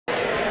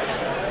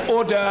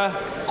Order.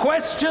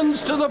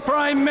 Questions to the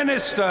Prime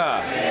Minister.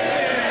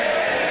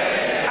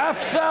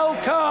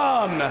 Afzal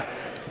Khan.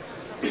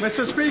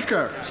 Mr.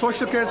 Speaker,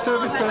 social care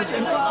services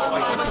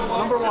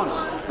number one.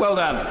 Well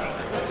done.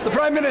 The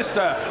Prime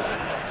Minister.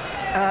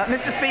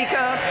 Mr.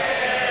 Speaker.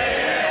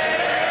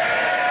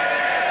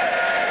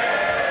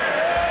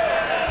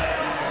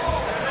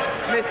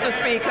 Mr.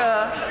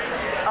 Speaker,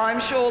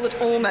 I'm sure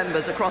that all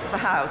members across the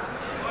House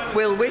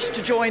will wish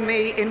to join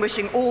me in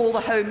wishing all the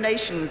home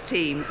nations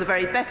teams the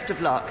very best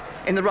of luck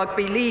in the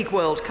Rugby League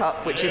World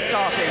Cup, which is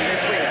starting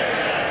this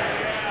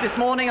week. This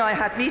morning I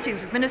had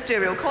meetings with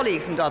ministerial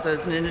colleagues and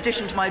others, and in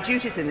addition to my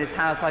duties in this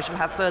House, I shall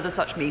have further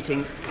such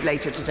meetings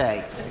later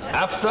today.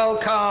 Afzal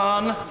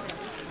Khan.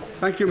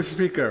 Thank you, Mr.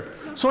 Speaker.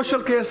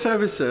 Social care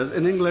services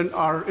in England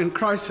are in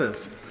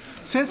crisis.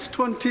 Since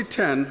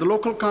 2010, the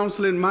local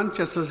council in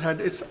Manchester has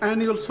had its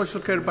annual social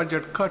care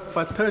budget cut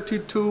by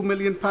 £32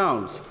 million.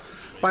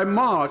 By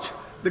March,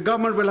 the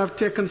government will have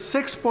taken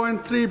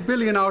 £6.3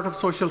 billion out of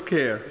social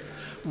care.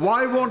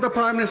 Why won't the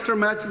Prime Minister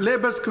match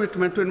Labour's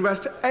commitment to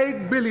invest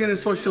 £8 billion in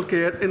social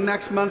care in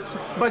next month's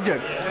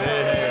budget?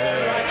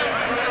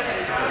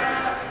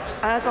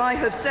 As I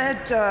have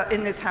said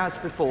in this House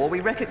before,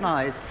 we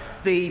recognise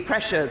the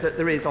pressure that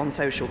there is on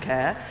social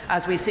care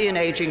as we see an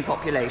ageing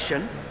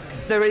population.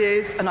 There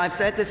is, and I've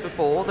said this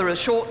before, there are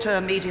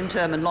short-term,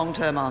 medium-term and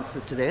long-term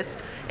answers to this.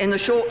 In the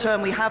short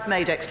term, we have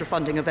made extra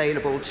funding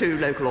available to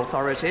local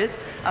authorities.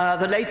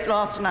 The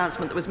last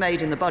announcement that was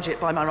made in the budget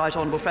by my right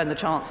honourable friend the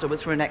Chancellor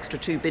was for an extra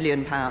 £2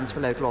 billion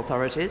for local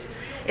authorities.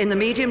 In the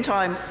medium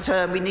term,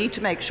 we need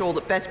to make sure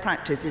that best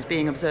practice is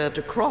being observed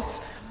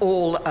across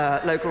all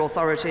local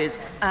authorities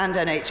and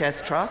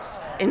NHS trusts.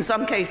 In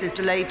some cases,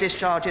 delayed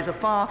discharges are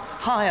far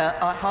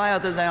higher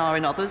than they are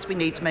in others. We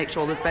need to make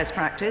sure there's best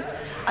practice.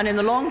 And in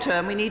the long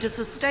term, we need a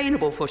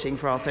sustainable footing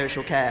for our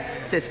social care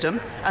system,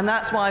 and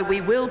that's why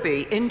we will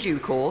be, in due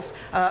course,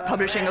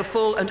 publishing a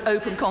full and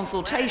open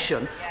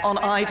consultation on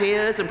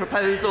ideas and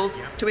proposals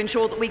to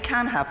ensure that we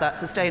can have that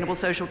sustainable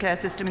social care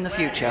system in the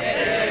future.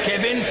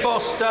 Kevin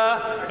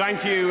Foster.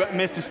 Thank you,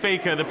 Mr.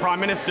 Speaker. The Prime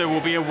Minister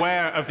will be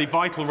aware of the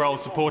vital role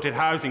supported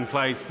housing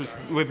plays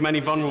with many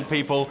vulnerable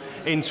people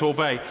in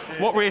Torbay.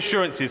 What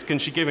reassurances can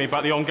she give me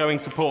about the ongoing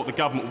support the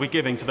government will be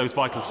giving to those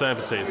vital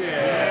services?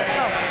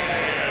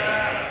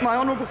 My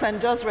honourable friend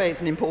does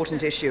raise an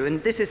important issue,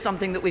 and this is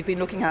something that we've been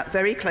looking at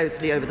very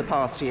closely over the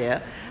past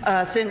year,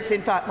 since,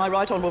 in fact, my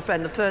right honourable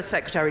friend, the first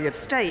Secretary of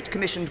State,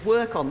 commissioned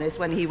work on this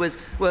when he was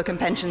Work and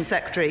Pension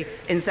Secretary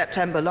in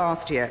September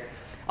last year.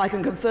 I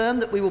can confirm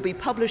that we will be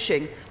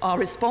publishing our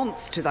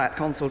response to that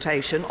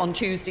consultation on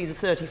Tuesday, the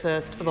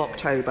 31st of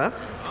October.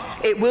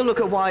 It will look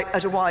at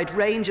a wide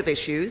range of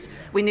issues.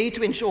 We need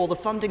to ensure the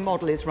funding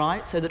model is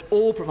right so that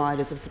all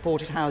providers of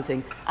supported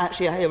housing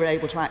actually are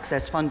able to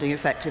access funding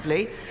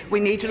effectively.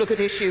 We need to look at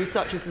issues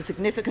such as the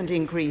significant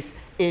increase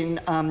in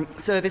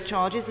service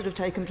charges that have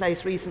taken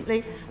place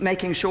recently,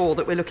 making sure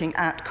that we're looking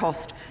at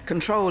cost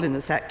control in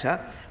the sector.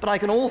 But I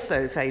can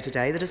also say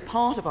today that as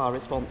part of our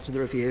response to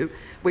the review,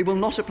 we will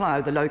not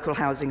apply the local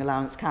housing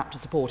allowance cap to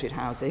supported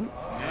housing.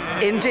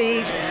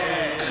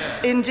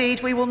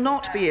 Indeed, we will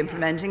not be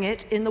implementing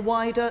it in the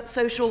wider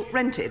social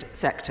rented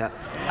sector,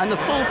 and the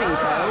full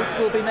details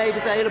will be made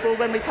available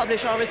when we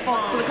publish our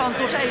response to the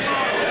consultation.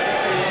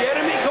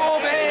 Jeremy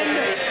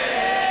Corbyn.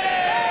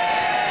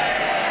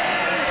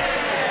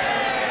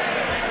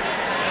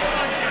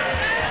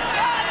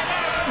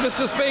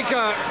 Mr.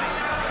 Speaker,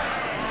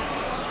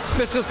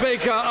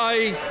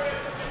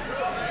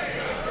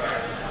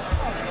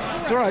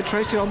 It's all right,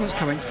 Tracy Ullman's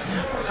coming.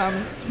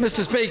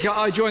 Mr. Speaker,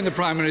 I join the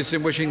Prime Minister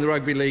in wishing the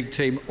Rugby League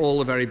team all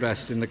the very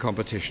best in the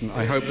competition.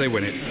 I hope they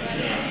win it.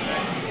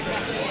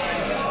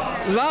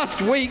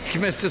 Last week,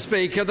 Mr.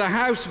 Speaker, the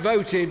House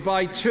voted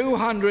by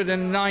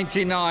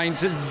 299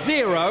 to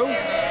 0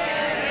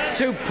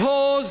 to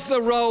pause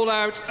the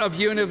rollout of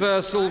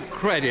universal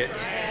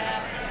credit.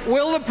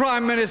 Will the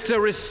Prime Minister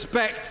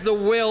respect the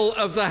will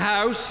of the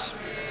House?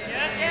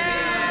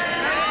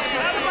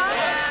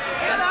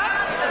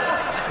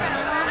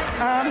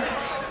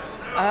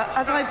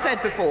 As I've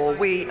said before,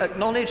 we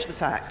acknowledge the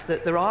fact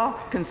that there are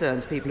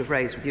concerns people have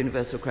raised with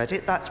universal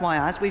credit. That's why,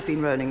 as we've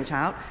been rolling it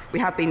out, we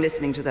have been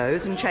listening to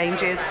those and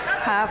changes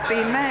have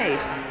been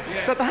made.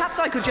 But perhaps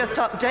I could just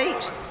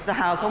update the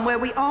House on where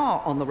we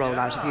are on the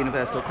rollout of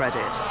universal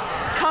credit.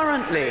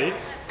 Currently,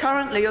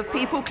 of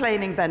people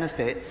claiming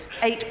benefits,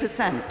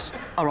 8%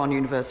 are on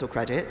universal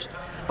credit.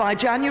 By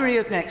January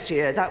of next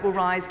year, that will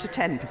rise to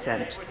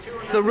 10%.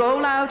 The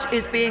rollout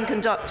is being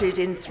conducted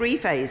in 3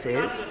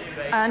 phases,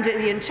 and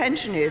the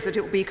intention is that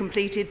it will be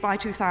completed by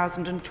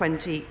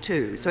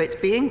 2022. So it's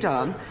being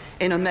done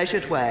in a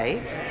measured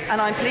way, and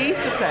I'm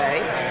pleased to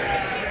say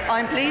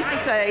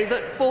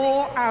that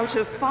 4 out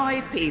of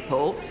 5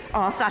 people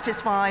are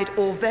satisfied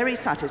or very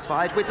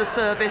satisfied with the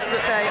service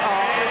that they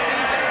are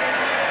receiving.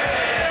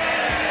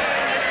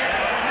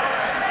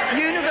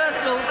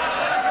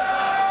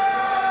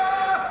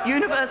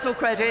 Universal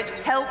credit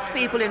helps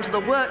people into the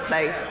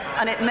workplace,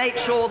 and it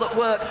makes sure that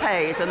work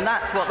pays, and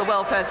that's what the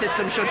welfare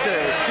system should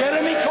do.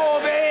 Jeremy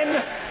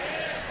Corbyn.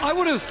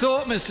 would have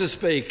thought, Mr.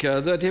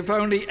 Speaker, that if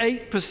only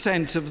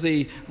 8% of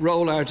the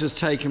rollout has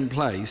taken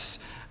place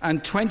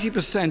and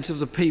 20% of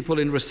the people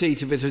in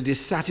receipt of it are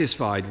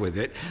dissatisfied with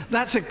it,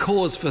 that's a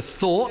cause for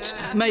thought,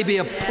 maybe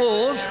a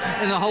pause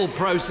in the whole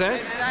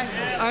process.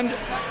 And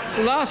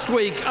last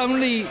week,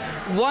 only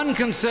one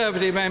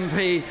Conservative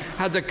MP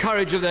had the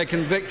courage of their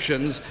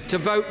convictions to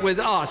vote with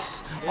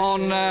us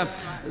on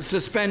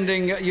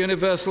suspending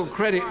universal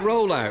credit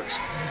rollout.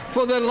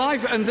 For the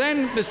life, and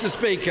then, Mr.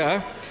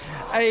 Speaker,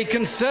 a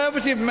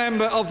Conservative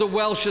member of the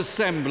Welsh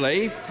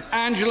Assembly,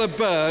 Angela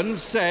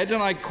Burns, said,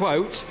 and I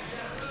quote,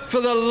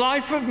 "For the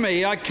life of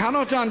me, I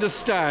cannot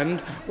understand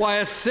why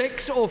a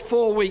 6 or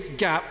 4 week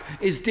gap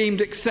is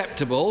deemed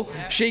acceptable."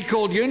 She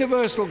called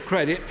universal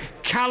credit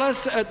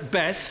callous at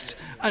best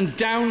and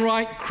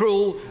downright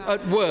cruel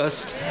at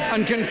worst,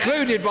 and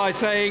concluded by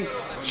saying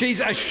she's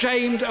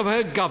ashamed of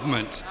her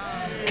government.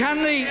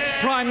 Can the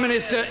Prime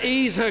Minister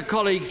ease her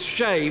colleagues'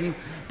 shame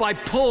by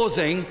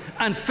pausing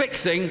and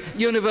fixing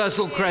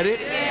universal credit?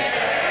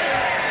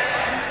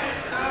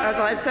 As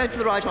I've said to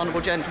the right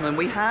honourable gentleman,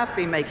 we have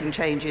been making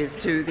changes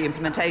to the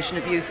implementation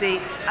of UC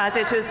as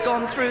it has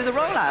gone through the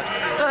rollout.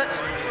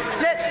 But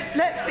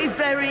let's be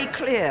very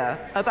clear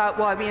about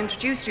why we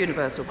introduced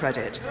universal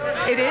credit.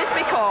 It is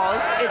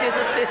because it is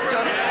a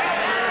system.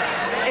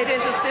 It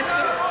is a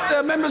system.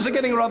 The members are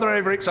getting rather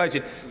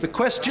overexcited. The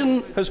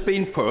question has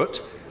been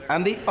put,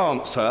 and the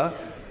answer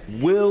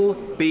will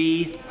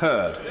be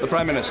heard. The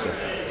Prime Minister.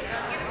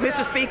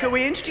 Mr. Speaker,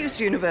 we introduced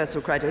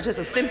universal credit as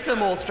a simpler,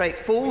 more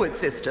straightforward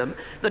system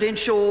that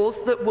ensures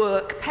that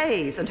work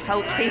pays and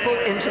helps people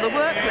into the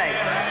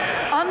workplace.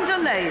 Under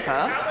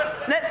Labour,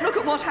 let's look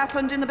at what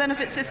happened in the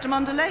benefit system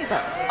under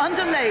Labour.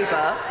 Under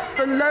Labour,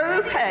 the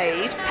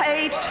low-paid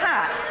paid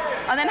tax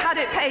and then had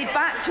it paid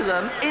back to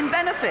them in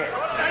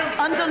benefits.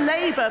 Under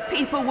Labour,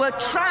 people were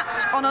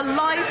trapped on a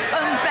life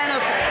and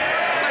benefits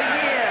for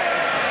years.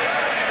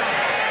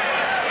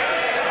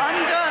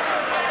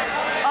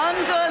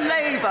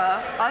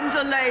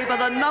 Under Labour,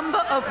 the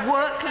number of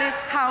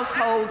workless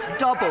households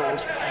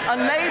doubled,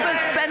 and Labour's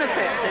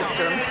benefit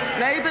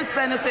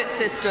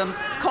system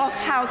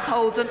cost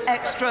households an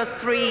extra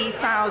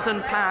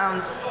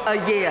 £3,000 a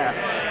year.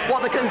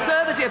 What the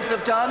Conservatives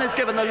have done is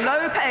given the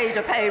low-paid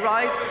a pay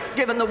rise,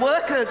 given the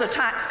workers a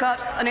tax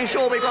cut, and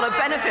ensure we've got a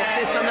benefit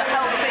system that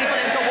helps people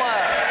into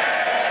work.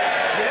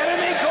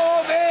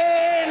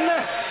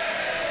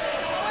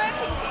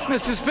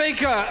 Mr.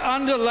 Speaker,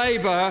 under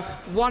Labour,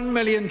 1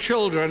 million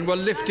children were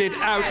lifted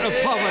out of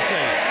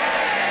poverty.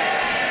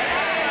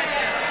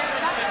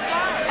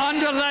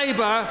 Under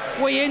Labour,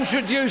 we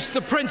introduced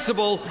the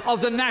principle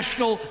of the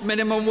national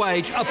minimum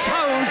wage,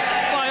 opposed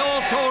by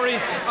all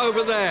Tories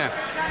over there.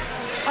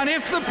 And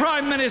if the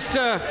Prime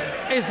Minister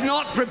is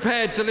not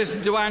prepared to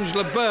listen to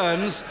Angela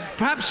Burns,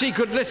 perhaps she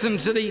could listen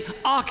to the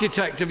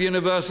architect of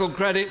universal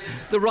credit,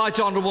 the Right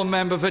Honourable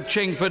Member for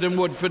Chingford and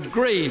Woodford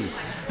Green,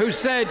 who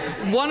said,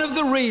 "One of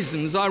the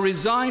reasons I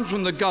resigned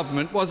from the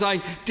government was I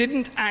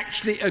didn't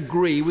actually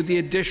agree with the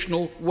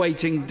additional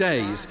waiting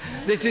days.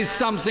 This is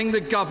something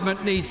the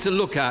government needs to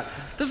look at."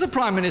 Does the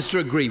Prime Minister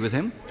agree with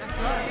him?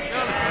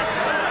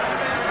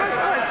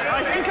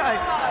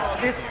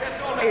 This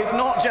is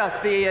not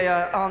just the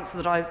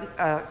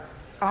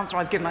answer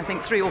I've given, I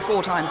think, 3 or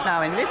 4 times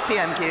now in this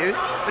PMQs,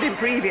 but in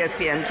previous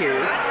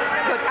PMQs.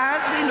 But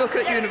as we look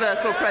at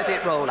universal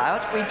credit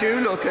rollout, we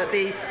do look at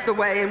the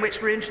way in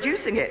which we're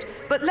introducing it.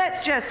 But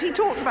he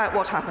talks about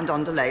what happened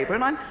under Labour,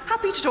 and I'm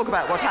happy to talk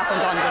about what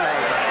happened under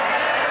Labour.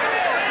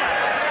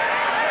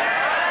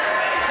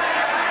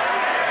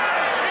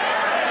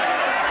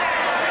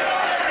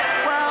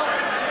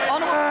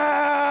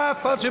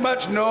 Far too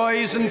much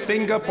noise and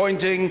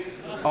finger-pointing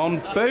on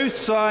both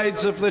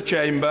sides of the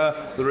chamber.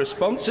 The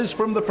responses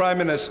from the Prime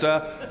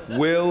Minister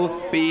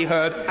will be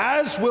heard,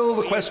 as will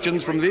the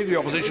questions from the Leader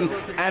of the Opposition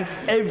and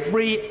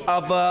every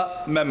other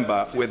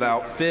member,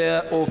 without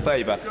fear or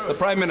favour. The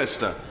Prime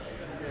Minister.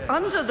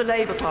 Under the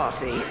Labour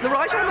Party, the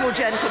Right Honourable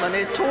Gentleman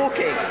is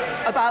talking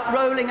about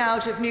rolling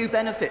out of new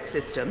benefit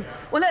system.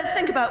 Well, let's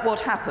think about what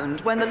happened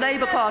when the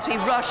Labour Party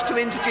rushed to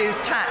introduce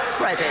tax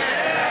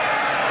credits.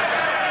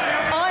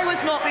 I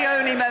was not the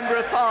only Member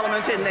of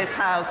Parliament in this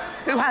House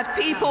who had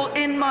people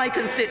in my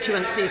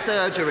constituency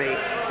surgery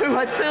who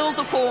had filled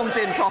the forms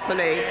in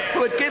properly,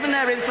 who had given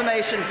their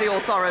information to the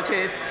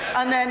authorities,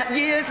 and then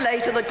years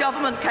later the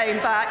government came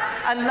back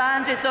and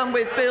landed them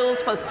with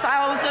bills for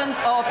thousands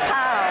of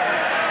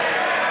pounds.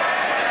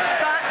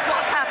 That's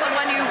what's happened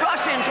when you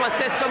rush into a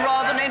system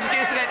rather than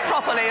introducing it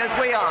properly as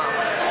we are.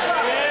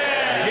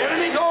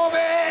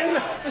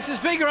 Mr.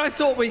 Speaker, I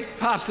thought we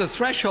passed the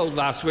threshold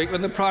last week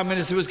when the Prime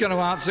Minister was going to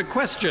answer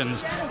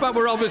questions, but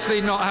we're obviously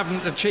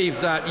haven't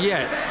achieved that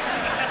yet.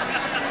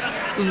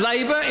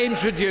 Labour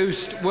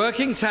introduced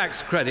working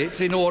tax credits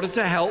in order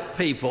to help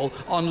people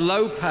on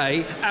low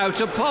pay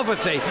out of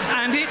poverty,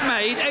 and it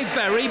made a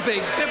very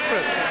big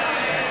difference.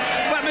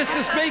 But,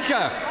 Mr.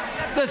 Speaker,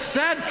 the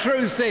sad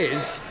truth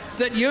is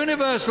that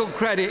universal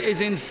credit is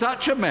in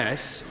such a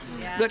mess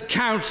that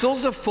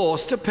councils are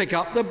forced to pick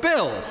up the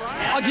bill.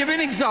 I'll give you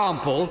an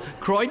example.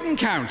 Croydon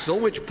Council,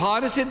 which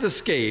piloted the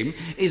scheme,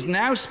 is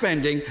now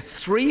spending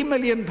 £3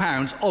 million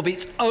of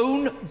its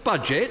own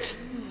budget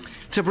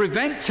to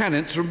prevent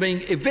tenants from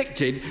being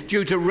evicted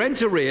due to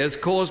rent arrears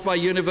caused by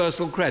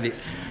universal credit.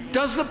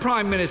 Does the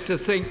Prime Minister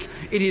think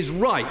it is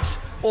right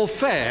or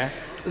fair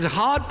that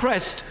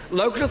hard-pressed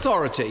local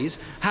authorities,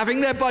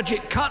 having their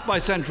budget cut by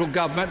central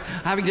government,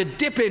 having to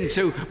dip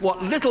into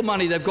what little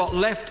money they've got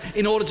left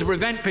in order to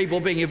prevent people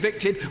being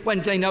evicted, when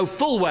they know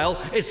full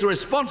well it's the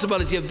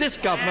responsibility of this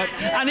government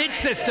and its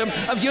system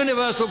of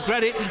universal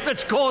credit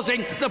that's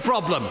causing the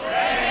problem?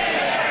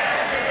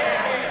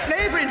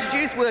 Labour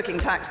introduced working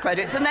tax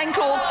credits and then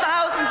clawed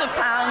thousands of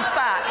pounds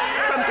back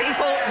from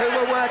people who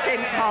were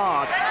working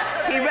hard.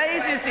 He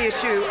raises the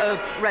issue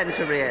of rent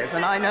arrears,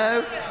 and I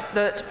know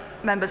that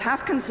members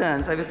have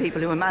concerns over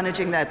people who are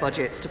managing their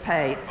budgets to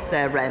pay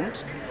their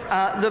rent.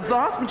 For the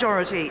vast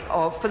majority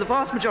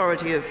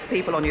of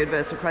people on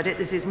universal credit,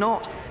 this is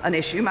not an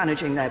issue,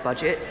 managing their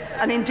budget.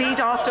 And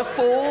indeed, after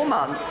 4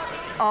 months,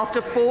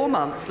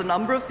 the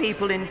number of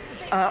people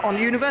on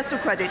universal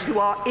credit who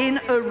are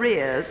in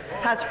arrears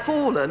has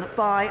fallen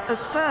by a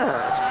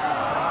third.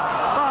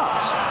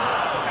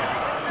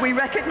 But we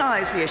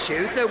recognise the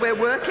issue, so we're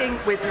working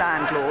with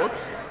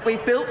landlords.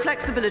 We've built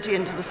flexibility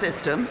into the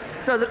system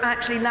so that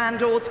actually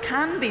landlords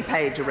can be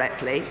paid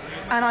directly.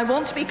 And I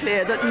want to be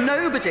clear that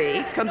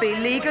nobody can be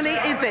legally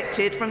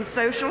evicted from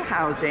social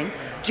housing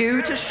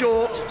due to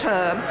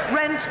short-term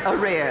rent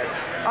arrears.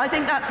 I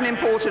think that's an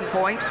important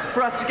point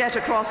for us to get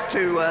across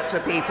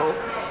to people.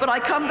 But I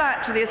come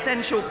back to the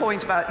essential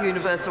point about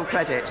universal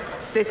credit.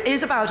 This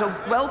is about a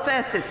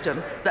welfare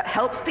system that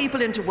helps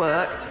people into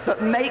work,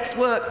 that makes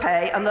work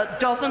pay, and that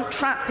doesn't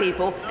trap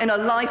people in a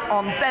life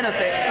on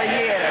benefits for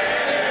years.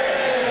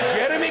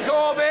 Jeremy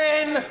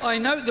Corbyn! I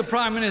note the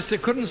Prime Minister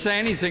couldn't say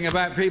anything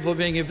about people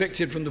being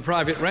evicted from the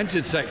private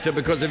rented sector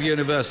because of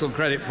universal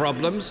credit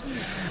problems.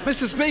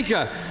 Mr.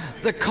 Speaker,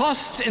 the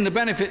costs in the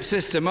benefit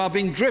system are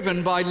being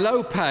driven by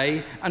low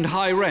pay and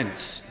high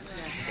rents.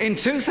 In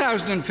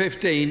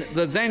 2015,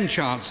 the then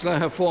Chancellor,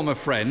 her former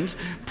friend,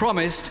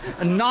 promised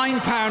a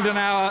 £9 an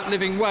hour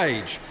living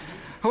wage.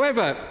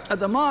 However, at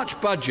the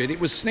March budget, it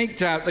was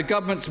sneaked out the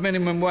government's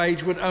minimum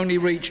wage would only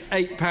reach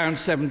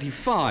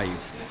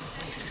 £8.75.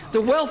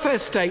 The welfare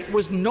state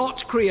was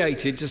not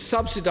created to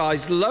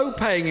subsidise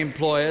low-paying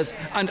employers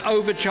and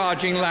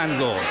overcharging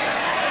landlords.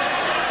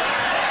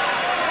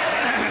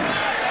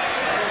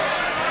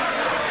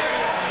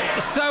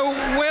 So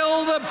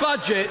will the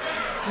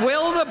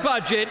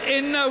budget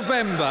in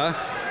November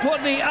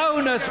put the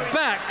onus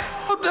back?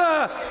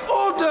 Order,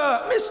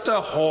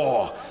 Mr.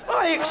 Hoare.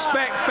 I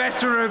expect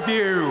better of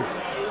you.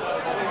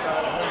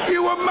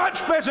 You were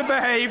much better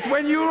behaved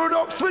when you were at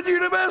Oxford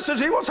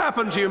University. What's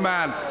happened to you,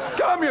 man?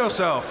 Calm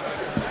yourself.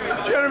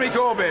 Jeremy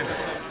Corbyn.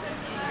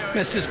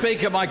 Mr.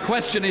 Speaker, my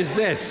question is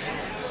this.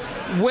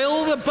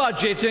 Will the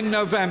budget in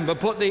November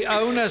put the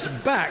onus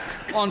back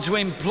onto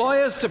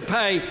employers to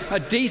pay a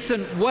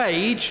decent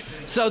wage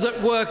so that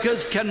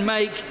workers can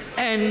make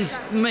ends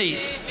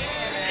meet?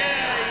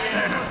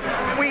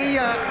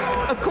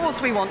 Of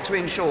course we want to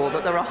ensure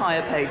that there are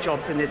higher paid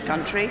jobs in this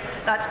country.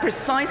 That's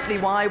precisely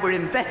why we're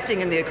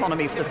investing in the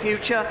economy for the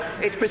future.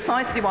 It's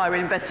precisely why we're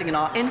investing in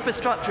our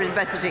infrastructure,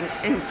 investing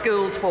in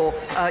skills for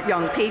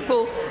young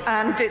people,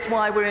 and it's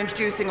why we're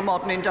introducing a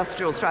modern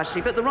industrial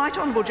strategy. But the Right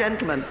Honourable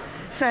Gentleman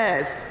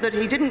says that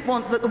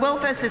that the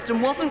welfare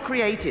system wasn't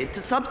created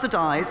to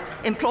subsidise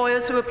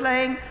employers who are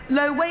paying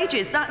low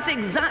wages. That's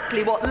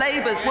exactly what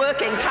Labour's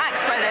working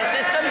tax credit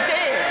system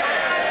did.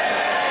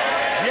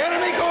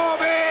 Jeremy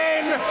Corbyn!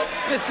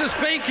 Mr.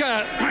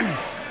 Speaker,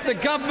 the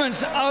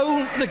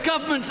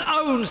government's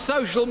own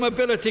Social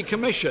Mobility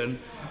Commission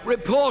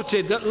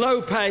reported that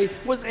low pay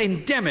was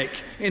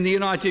endemic in the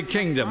United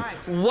Kingdom.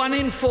 1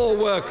 in 4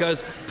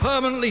 workers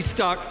permanently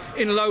stuck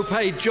in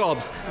low-paid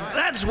jobs.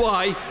 That's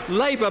why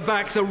Labour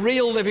backs a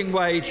real living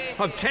wage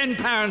of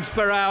 £10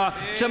 per hour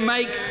to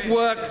make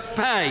work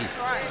pay.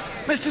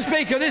 Mr.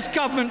 Speaker, this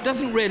government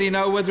doesn't really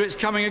know whether it's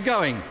coming or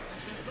going.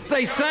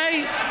 They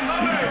say...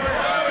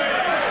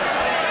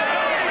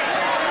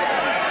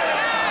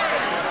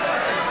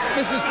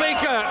 Mr.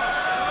 Speaker,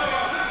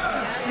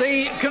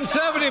 the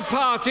Conservative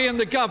Party and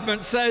the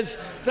government says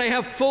they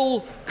have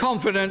full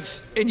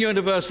confidence in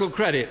universal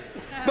credit,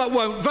 but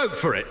won't vote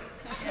for it.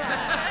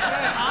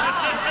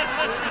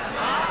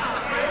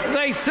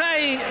 They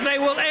say they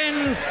will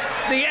end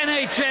the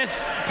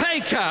NHS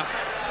pay cap,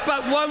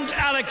 but won't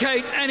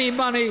allocate any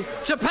money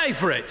to pay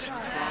for it.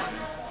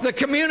 The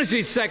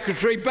Communities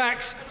Secretary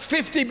backs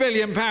 £50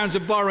 billion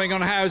of borrowing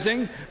on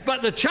housing,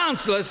 but the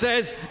Chancellor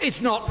says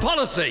it's not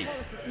policy.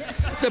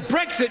 The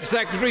Brexit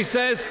Secretary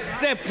says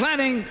they're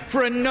planning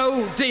for a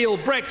no-deal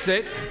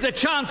Brexit. The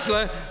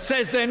Chancellor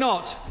says they're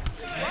not.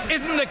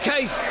 Isn't the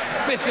case,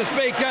 Mr.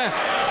 Speaker,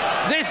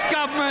 this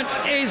government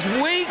is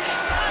weak,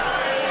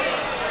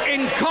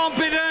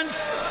 incompetent,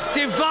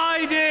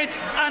 divided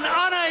and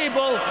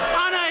unable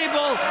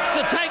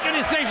to take a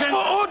decision?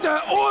 Order!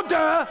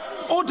 Order!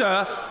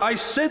 Order! I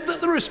said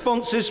that the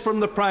responses from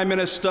the Prime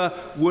Minister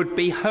would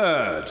be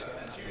heard.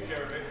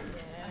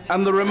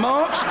 And the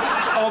remarks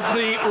of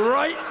the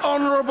right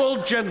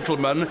honourable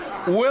gentleman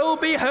will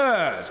be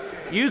heard.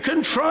 You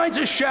can try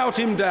to shout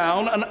him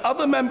down, and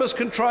other members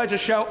can try to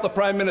shout the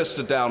Prime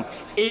Minister down.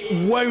 It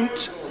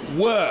won't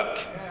work.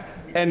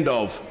 End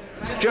of.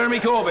 Jeremy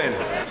Corbyn.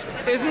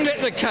 Isn't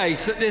it the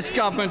case that this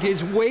government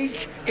is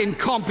weak,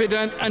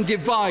 incompetent and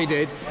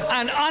divided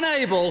and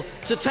unable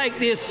to take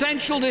the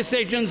essential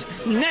decisions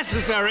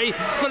necessary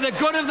for the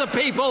good of the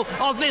people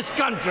of this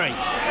country?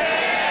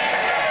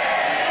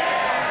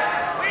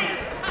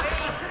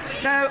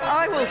 Now,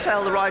 I will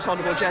tell the right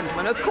honourable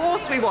gentleman, of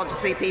course we want to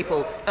see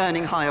people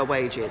earning higher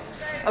wages.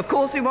 Of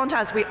course we want,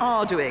 as we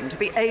are doing, to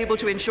be able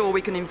to ensure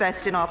we can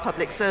invest in our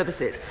public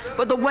services.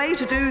 But the way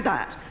to do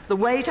that, the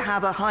way to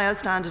have a higher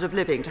standard of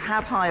living, to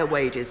have higher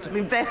wages, to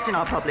invest in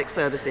our public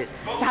services,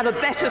 to have a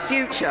better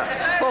future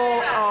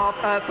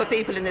for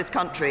people in this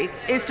country,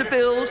 is to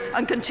build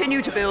and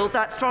continue to build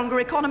that stronger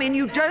economy. And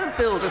you don't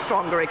build a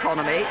stronger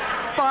economy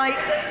by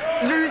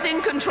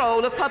losing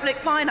control of public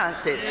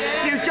finances.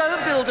 You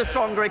don't build a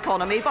stronger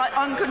economy by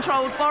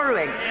uncontrolled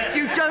borrowing.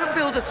 You don't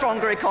build a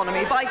stronger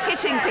economy by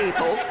hitting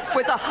people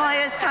with the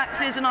highest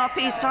taxes in our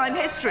peacetime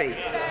history.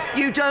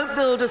 You don't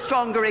build a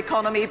stronger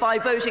economy by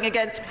voting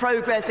against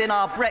progress in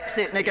our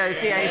Brexit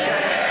negotiations.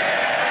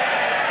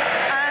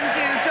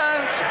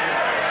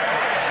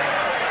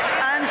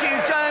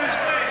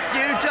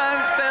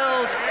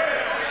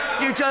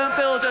 You don't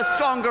build a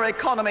stronger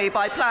economy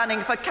by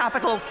planning for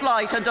capital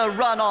flight and a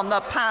run on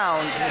the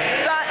pound.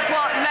 That's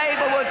what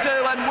Labour would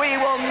do, and we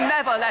will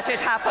never let it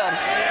happen.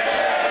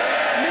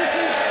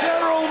 Mrs.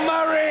 Cheryl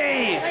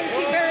Murray. Thank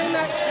you very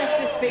much,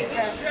 Mr.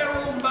 Speaker.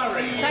 Cheryl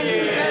Murray. Thank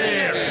you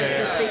very much,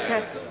 Mr.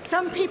 Speaker.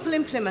 Some people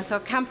in Plymouth are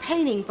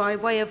campaigning by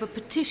way of a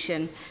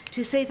petition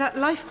to say that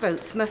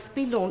lifeboats must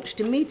be launched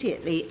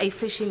immediately a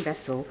fishing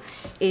vessel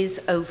is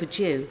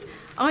overdue.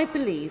 I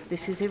believe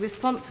this is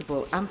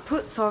irresponsible and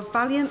puts our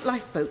valiant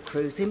lifeboat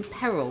crews in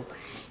peril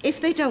if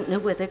they don't know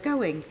where they're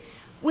going.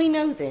 We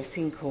know this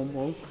in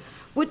Cornwall.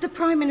 Would the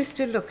Prime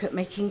Minister look at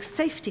making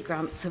safety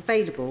grants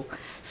available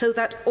so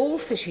that all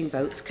fishing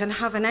boats can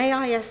have an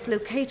AIS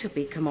locator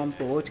beacon on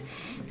board?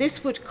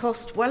 This would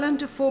cost well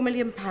under £4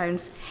 million,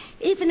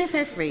 even if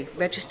every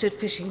registered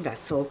fishing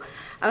vessel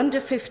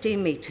under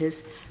 15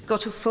 metres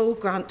got a full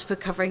grant for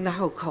covering the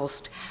whole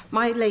cost.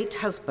 My late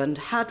husband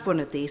had one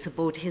of these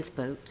aboard his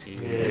boat.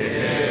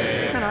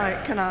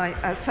 Yeah. Can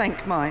I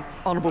thank my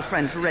honourable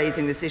friend for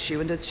raising this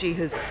issue, and as she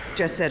has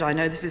just said, I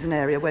know this is an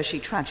area where she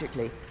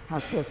tragically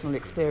has personal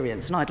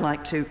experience, and I'd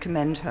like to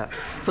commend her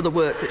for the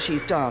work that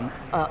she's done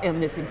in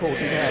this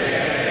important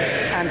area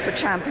and for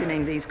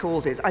championing these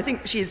causes. I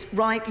think she's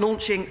right.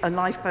 Launching a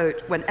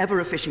lifeboat whenever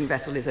a fishing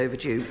vessel is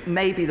overdue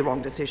may be the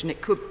wrong decision.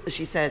 It could, as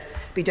she says,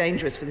 be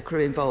dangerous for the crew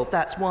involved.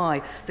 That's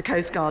why the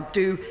Coast Guard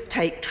do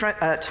take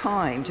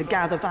time to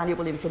gather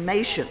valuable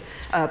information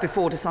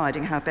before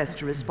deciding how best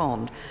to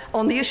respond.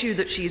 On the issue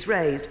that she's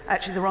raised,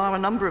 actually there are a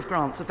number of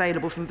grants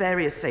available from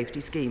various safety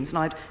schemes, and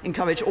I'd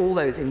encourage all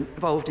those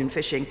involved in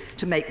fishing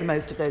to make the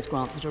most of those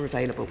grants that are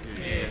available.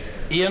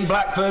 Ian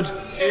Blackford.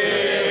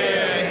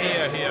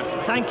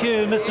 Thank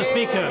you, Mr.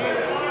 Speaker.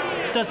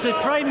 Does the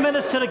Prime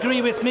Minister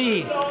agree with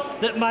me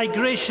that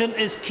migration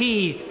is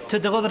key to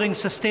delivering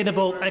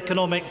sustainable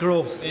economic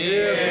growth?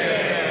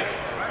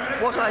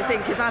 What I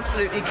think is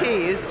absolutely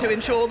key is to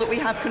ensure that we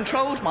have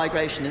controlled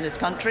migration in this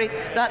country.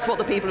 That's what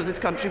the people of this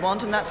country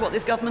want, and that's what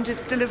this government is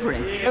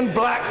delivering. Ian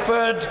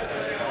Blackford.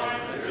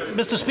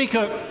 Mr.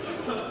 Speaker,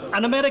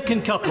 an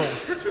American couple,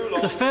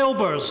 the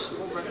Felbers,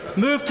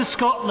 moved to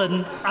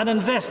Scotland and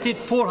invested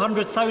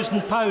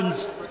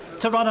 £400,000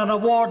 to run an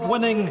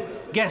award-winning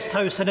guest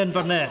house in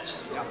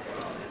Inverness.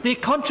 They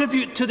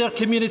contribute to their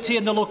community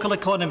and the local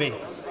economy,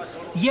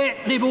 yet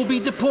they will be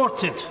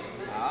deported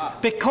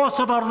because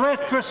of a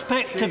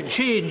retrospective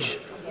change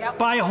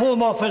by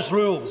Home Office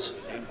rules.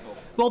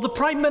 Will the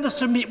Prime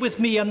Minister meet with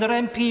me and their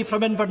MP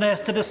from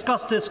Inverness to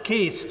discuss this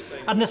case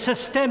and the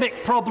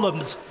systemic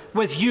problems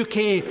with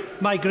UK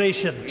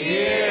migration?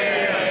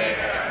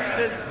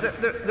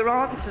 There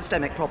aren't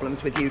systemic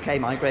problems with UK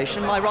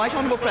migration. My right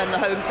honourable friend, the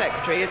Home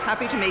Secretary, is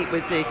happy to meet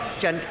with the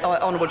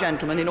honourable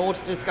gentleman in order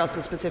to discuss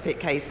the specific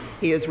case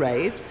he has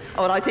raised.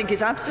 What I think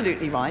is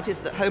absolutely right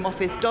is that Home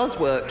Office does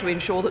work to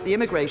ensure that the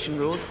immigration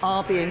rules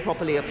are being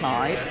properly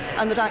applied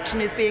and that action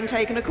is being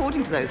taken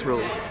according to those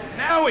rules.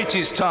 Now it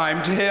is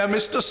time to hear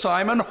Mr.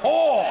 Simon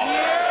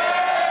Hoare.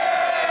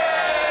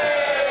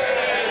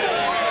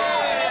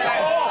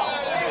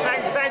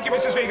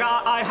 Mr. Speaker,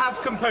 I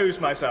have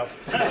composed myself.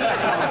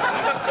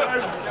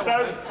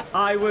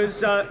 I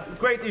was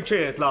greatly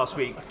cheered last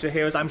week to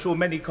hear, as I'm sure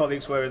many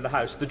colleagues were in the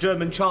House, the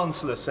German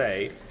Chancellor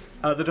say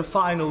that a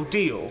final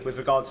deal with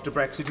regards to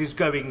Brexit is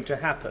going to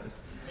happen.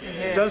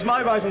 Does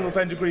my right honourable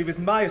friend agree with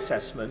my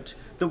assessment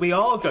that we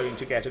are going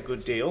to get a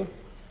good deal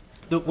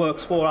that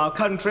works for our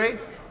country,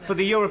 for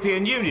the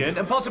European Union,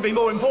 and possibly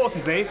more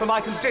importantly, for my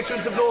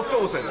constituents of North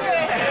Dorset?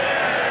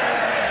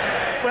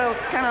 Well,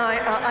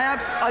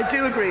 I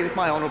do agree with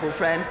my honourable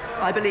friend.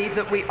 I believe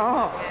that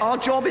our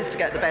job is to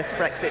get the best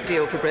Brexit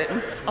deal for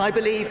Britain. I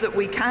believe that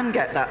we can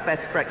get that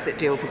best Brexit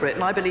deal for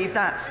Britain. I believe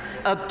that's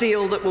a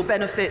deal that will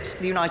benefit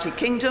the United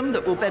Kingdom,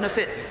 that will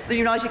benefit the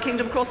United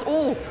Kingdom across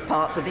all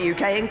parts of the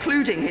UK,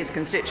 including his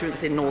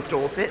constituents in North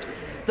Dorset,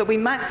 that we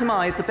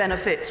maximise the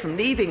benefits from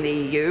leaving the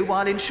EU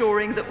while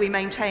ensuring that we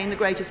maintain the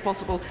greatest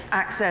possible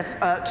access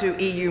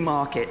to EU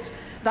markets.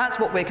 That's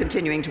what we're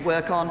continuing to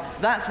work on.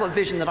 That's what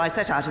vision that I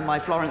set out in my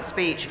Florence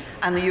speech,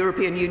 and the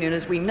European Union,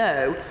 as we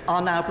know,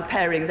 are now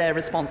preparing their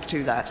response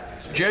to that.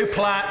 Joe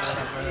Platt.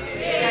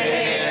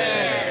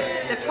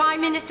 The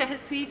Prime Minister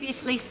has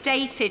previously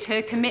stated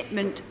her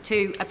commitment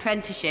to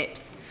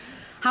apprenticeships.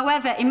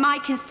 However, in my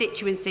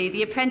constituency,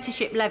 the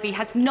apprenticeship levy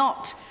has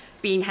not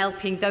been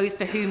helping those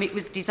for whom it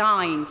was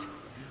designed.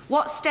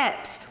 What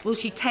steps will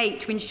she take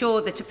to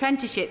ensure that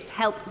apprenticeships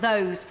help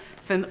those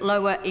from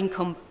lower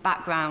income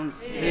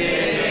backgrounds?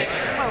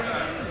 Well,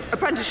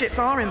 apprenticeships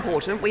are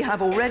important. We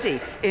have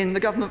already, in the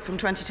government from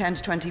 2010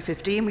 to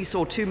 2015, we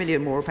saw 2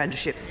 million more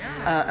apprenticeships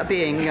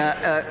being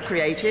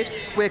created.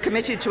 We're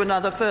committed to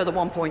another further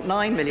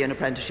 1.9 million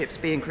apprenticeships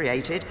being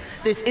created.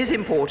 This is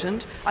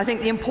important. I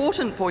think the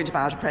important point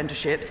about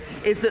apprenticeships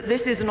is that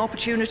this is an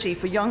opportunity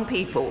for young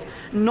people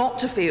not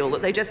to feel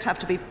that they just have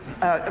to be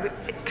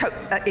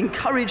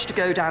encouraged to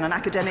go down an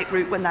academic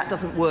route when that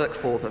doesn't work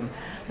for them.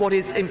 What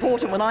is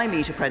important when I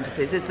meet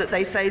apprentices is that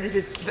they say this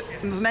is,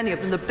 for many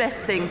of them, the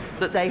best thing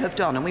that they have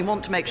done, and we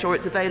want to make sure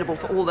it's available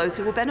for all those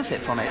who will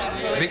benefit from it.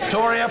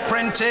 Victoria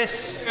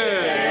Prentice.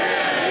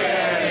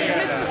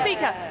 Mr.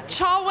 Speaker,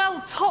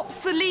 Charwell tops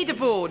the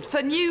leaderboard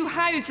for new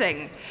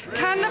housing.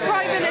 Can the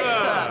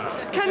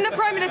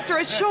Prime Minister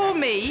assure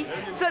me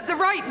that the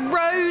right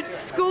roads,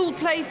 school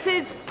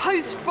places,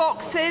 post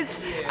boxes,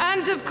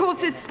 and of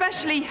course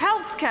especially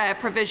healthcare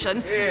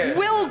provision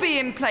will be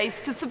in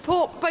place to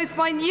support both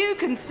my new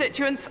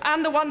constituents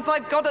and the ones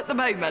I've got at the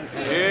moment?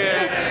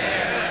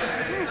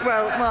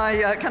 Well,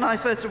 can I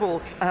first of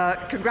all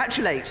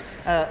congratulate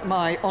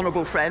my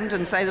honourable friend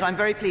and say that I'm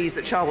very pleased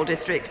that Cherwell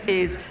District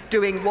is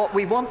doing what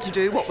we want to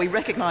do, what we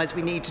recognise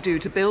we need to do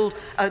to build,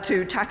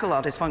 to tackle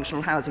our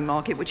dysfunctional housing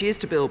market, which is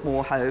to build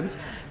more homes.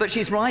 But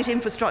she's right,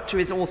 infrastructure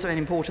is also an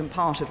important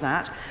part of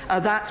that.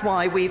 That's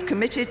why we've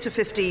committed to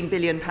 £15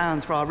 billion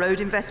for our road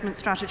investment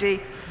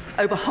strategy.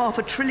 Over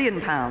 £500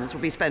 billion will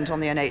be spent on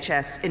the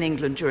NHS in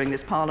England during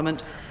this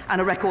Parliament, and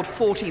a record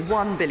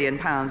 £41 billion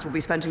will be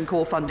spent in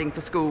core funding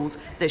for schools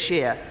this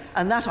year.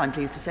 And that, I'm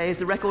pleased to say, is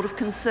the record of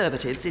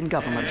Conservatives in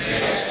government.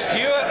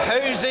 Stuart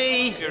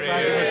Hosey. Thank you,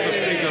 Mr.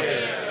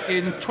 Speaker.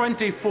 In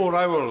 24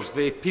 hours,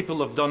 the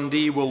people of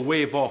Dundee will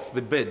wave off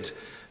the bid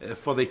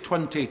for the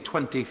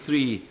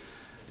 2023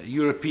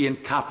 European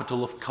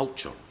Capital of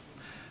Culture.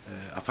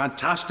 A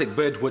fantastic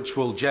bid which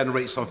will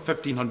generate some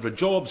 1,500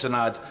 jobs and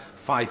add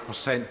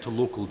 5% to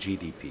local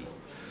GDP.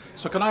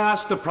 So can I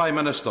ask the Prime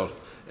Minister,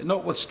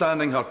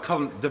 notwithstanding her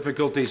current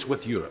difficulties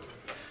with Europe,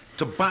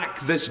 to back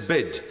this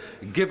bid,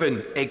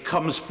 given it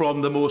comes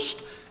from the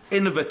most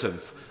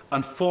innovative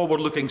and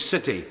forward-looking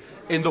city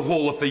in the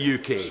whole of the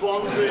UK?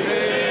 Swansea.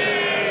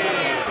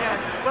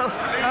 Yes. Well,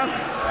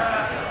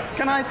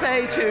 can I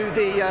say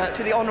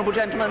to the honourable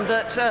gentleman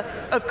that,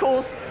 of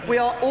course, we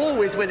are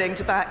always willing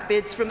to back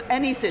bids from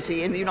any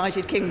city in the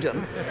United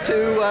Kingdom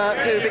to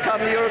become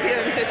the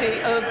European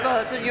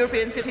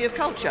City of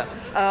Culture.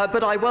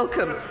 But I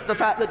welcome the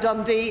fact that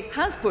Dundee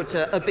has put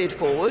a bid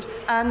forward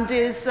and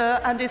is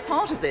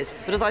part of this.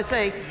 But as I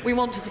say, we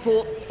want to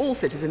support all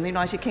cities in the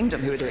United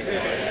Kingdom who are doing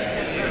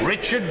it.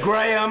 Richard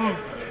Graham.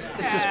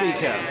 Mr.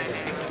 Speaker,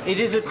 it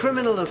is a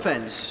criminal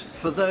offence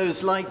for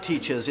those like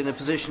teachers in a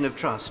position of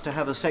trust to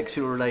have a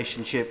sexual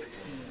relationship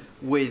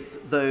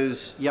with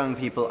those young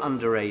people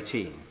under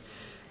 18.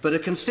 But a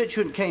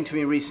constituent came to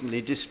me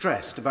recently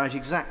distressed about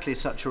exactly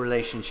such a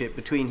relationship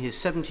between his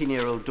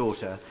 17-year-old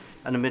daughter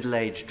and a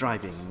middle-aged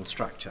driving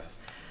instructor.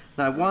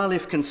 Now, while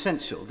if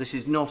consensual, this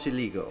is not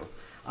illegal,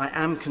 I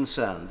am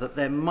concerned that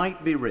there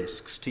might be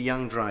risks to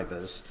young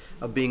drivers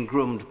of being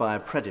groomed by a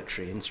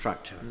predatory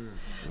instructor.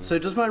 So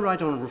does my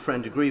right honourable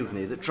friend agree with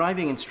me that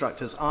driving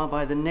instructors are,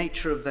 by the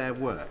nature of their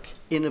work,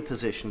 in a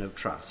position of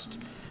trust,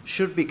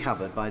 should be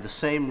covered by the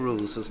same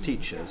rules as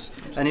teachers?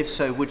 And if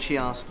so, would she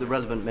ask the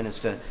relevant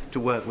minister to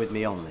work with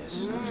me on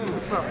this?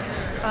 Well,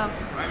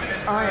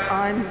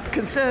 I'm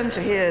concerned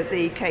to hear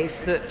the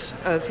case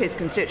of his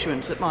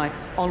constituent that my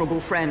honourable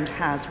friend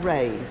has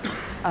raised.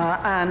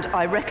 And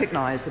I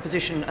recognise the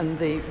position and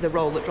the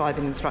role that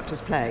driving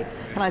instructors play.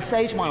 Can I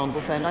say to my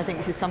honourable friend, I think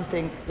this is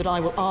something that I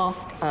will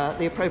ask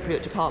the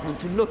appropriate department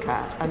to look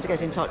at and to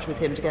get in touch with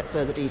him to get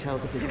further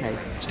details of his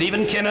case.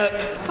 Stephen Kinnock.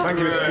 Thank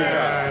you, Mr.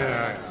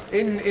 Speaker.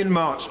 In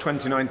March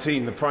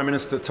 2019, the Prime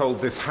Minister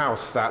told this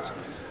House that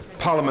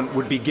Parliament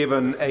would be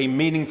given a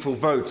meaningful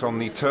vote on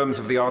the terms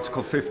of the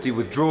Article 50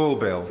 withdrawal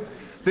bill.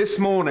 This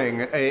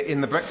morning, in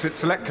the Brexit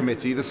Select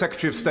Committee, the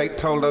Secretary of State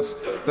told us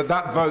that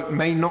that vote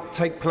may not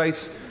take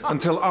place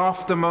until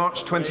after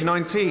March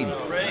 2019.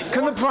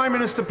 Can the Prime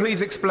Minister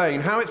please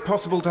explain how it's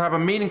possible to have a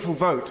meaningful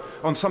vote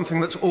on something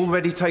that's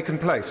already taken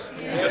place?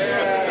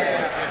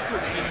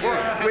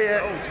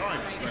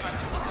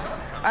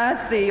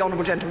 As the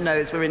honourable gentleman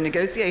knows, we're in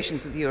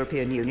negotiations with the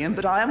European Union,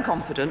 but I am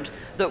confident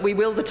that we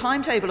will. The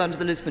timetable under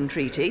the Lisbon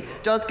Treaty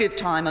does give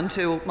time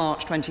until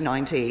March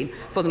 2019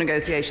 for the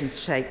negotiations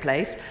to take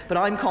place, but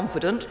I'm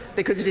confident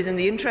because it is in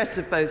the interests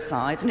of both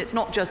sides, and it's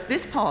not just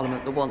this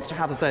Parliament that wants to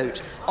have a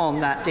vote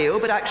on that deal,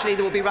 but actually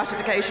there will be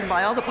ratification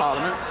by other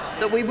parliaments,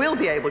 that we will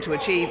be able to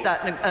achieve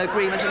that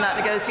agreement and that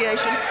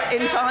negotiation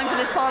in time for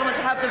this Parliament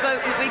to have the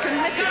vote that we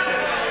committed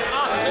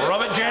to.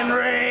 Robert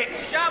Jenry.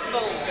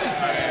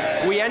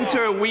 We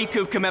enter a week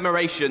of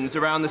commemorations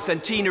around the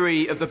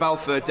centenary of the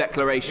Balfour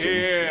Declaration.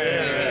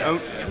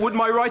 Would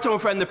my right honourable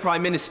friend the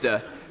Prime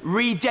Minister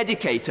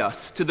rededicate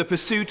us to the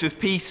pursuit of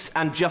peace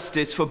and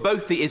justice for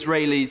both the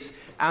Israelis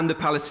and the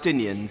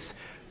Palestinians,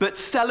 but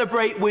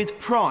celebrate with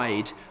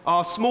pride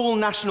our small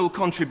national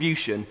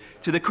contribution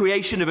to the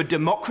creation of a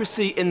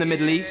democracy in the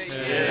Middle East,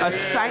 a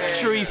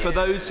sanctuary for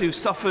those who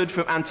suffered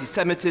from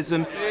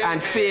anti-Semitism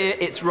and fear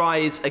its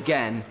rise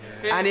again,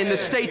 and in the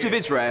State of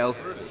Israel,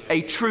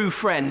 a true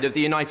friend of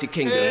the United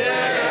Kingdom?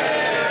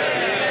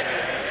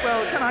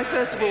 Well, can I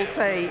first of all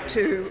say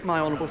to my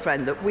honourable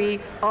friend that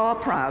we are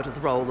proud of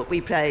the role that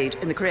we played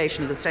in the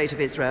creation of the State of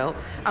Israel,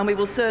 and we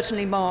will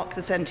certainly mark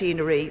the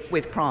centenary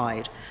with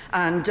pride.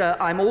 And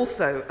I'm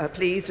also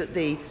pleased at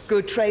the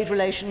good trade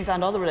relations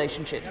and other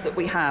relationships that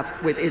we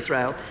have with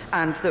Israel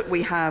and that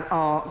we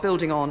are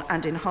building on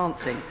and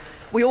enhancing.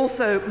 We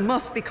also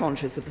must be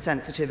conscious of the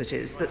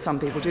sensitivities that some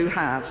people do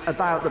have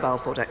about the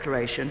Balfour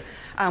Declaration,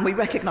 and we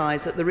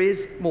recognise that there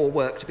is more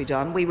work to be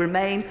done. We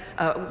remain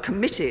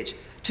committed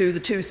to the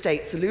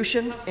two-state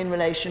solution in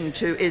relation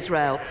to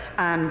Israel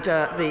and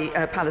the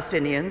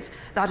Palestinians.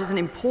 That is an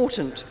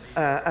important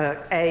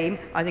aim.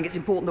 I think it's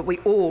important that we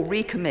all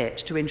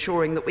recommit to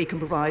ensuring that we can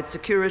provide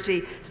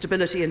security,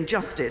 stability and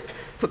justice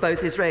for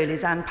both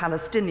Israelis and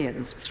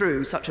Palestinians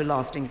through such a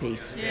lasting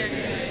peace.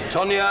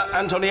 Tonia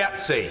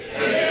Antoniazzi.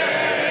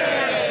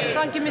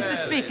 Thank you, Mr.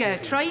 Speaker.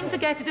 Trying to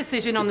get a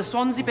decision on the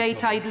Swansea Bay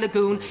Tidal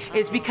Lagoon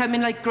is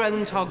becoming like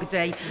Groundhog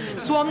Day.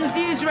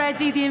 Swansea is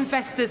ready, the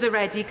investors are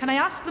ready. Can I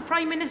ask the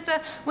Prime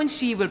Minister when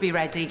she will be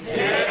ready?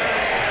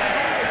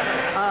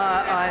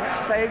 I have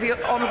to say,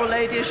 the honourable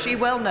lady, as she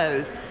well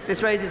knows,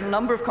 this raises a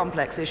number of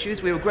complex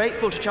issues. We were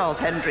grateful to Charles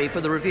Hendry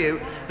for the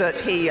review that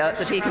he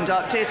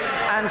conducted,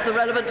 and the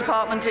relevant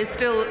department is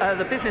still,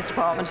 the business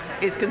department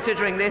is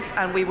considering this,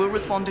 and we will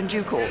respond in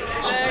due course.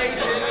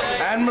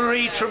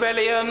 Anne-Marie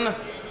Trevelyan.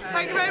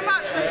 Thank you very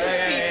much, Mr.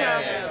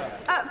 Speaker.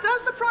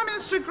 Does the Prime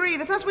Minister agree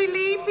that as we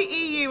leave the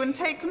EU and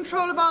take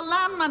control of our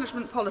land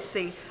management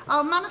policy,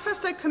 our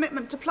manifesto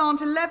commitment to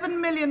plant 11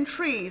 million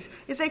trees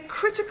is a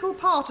critical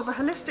part of a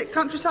holistic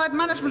countryside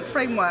management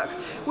framework,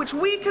 which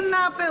we can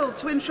now build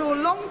to ensure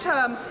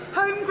long-term,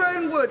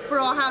 homegrown wood for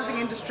our housing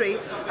industry,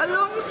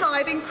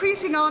 alongside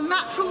increasing our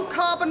natural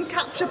carbon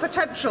capture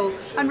potential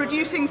and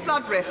reducing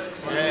flood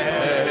risks?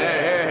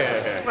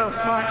 Well,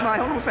 my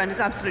honourable friend is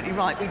absolutely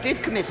right. We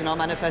did commit in our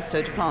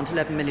manifesto to plant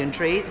 11 million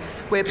trees.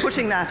 We're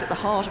putting that at the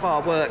heart of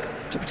our work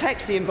to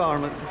protect the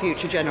environment for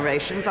future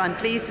generations. I'm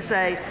pleased to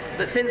say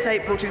that since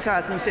April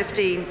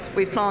 2015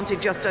 we've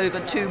planted just over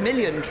 2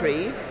 million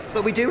trees,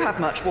 but we do have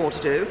much more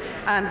to do,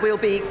 and we'll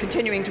be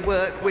continuing to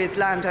work with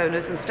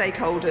landowners and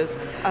stakeholders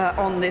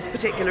on this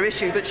particular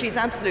issue. But she's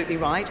absolutely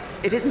right.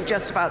 It isn't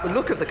just about the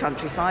look of the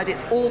countryside,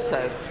 it's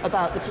also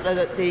about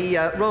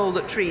the role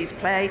that trees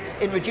play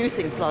in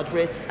reducing flood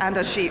risks and,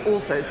 as she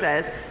also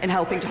says, in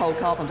helping to hold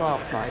carbon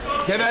dioxide.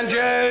 Kevin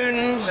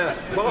Jones.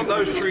 Plant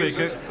those trees.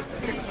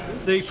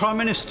 The Prime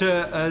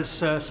Minister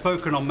has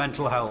spoken on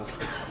mental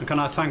health, and can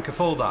I thank her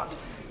for that.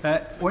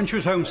 When she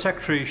was Home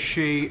Secretary,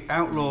 she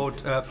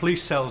outlawed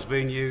police cells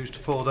being used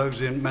for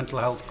those in mental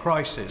health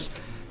crisis.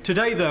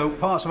 Today, though,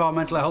 parts of our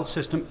mental health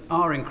system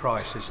are in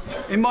crisis.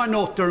 In my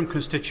North Durham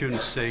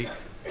constituency,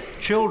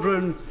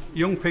 children,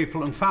 young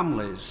people and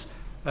families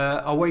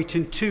are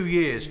waiting 2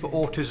 years for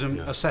autism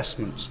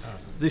assessments.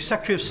 The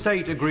Secretary of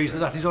State agrees that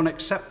that is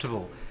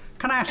unacceptable.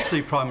 Can I ask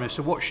the Prime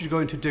Minister what she's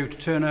going to do to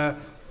turn her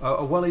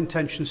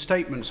well-intentioned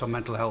statements on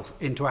mental health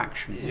into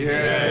action?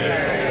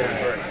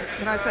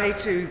 Can I say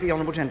to the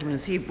honourable gentleman,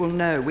 as he will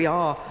know, we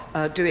are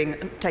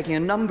taking a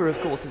number of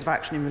courses of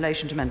action in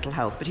relation to mental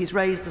health, but he's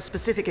raised the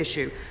specific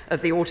issue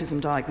of the autism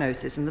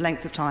diagnosis and the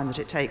length of time that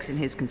it takes in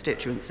his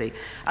constituency.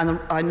 And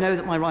I know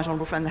that my right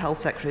honourable friend, the Health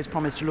Secretary, has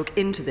promised to look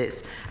into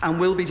this and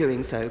will be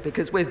doing so,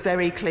 because we're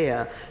very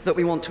clear that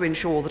we want to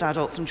ensure that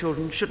adults and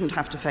children shouldn't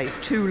have to face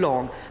too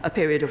long a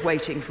period of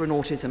waiting for an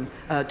autism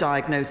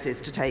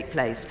diagnosis to take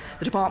place.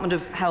 The Department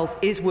of Health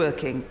is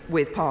working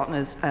with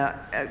partners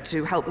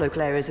to help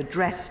local areas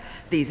address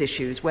these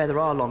issues where there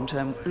are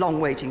long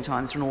waiting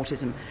times for an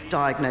autism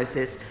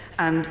diagnosis,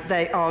 and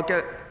they are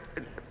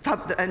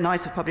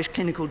NICE have published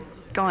clinical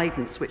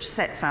guidance which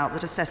sets out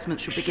that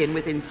assessments should begin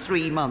within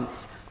 3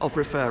 months of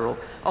referral.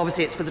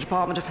 Obviously, it's for the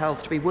Department of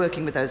Health to be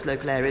working with those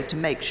local areas to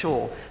make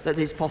sure that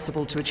it is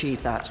possible to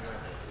achieve that.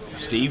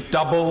 Steve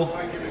Double.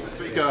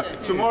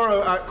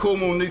 Tomorrow at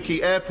Cornwall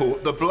Newquay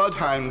Airport, the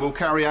Bloodhound will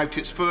carry out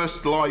its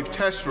first live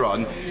test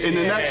run in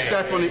the next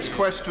step on its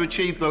quest to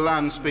achieve the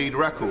land speed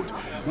record.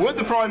 Would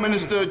the Prime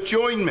Minister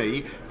join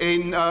me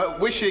in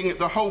wishing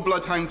the whole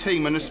Bloodhound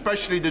team, and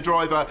especially the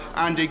driver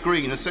Andy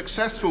Green, a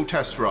successful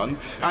test run?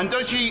 And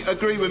does she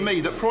agree with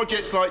me that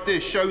projects like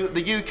this show that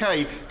the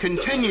UK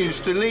continues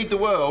to lead the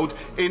world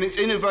in its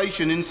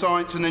innovation in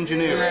science and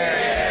engineering?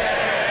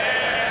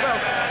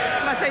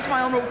 I say to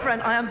my honourable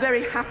friend, I am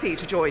very happy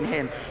to join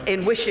him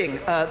in wishing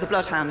the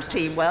Bloodhound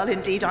team well.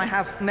 Indeed, I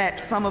have met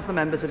some of the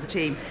members of the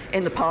team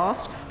in the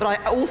past, but I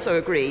also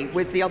agree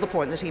with the other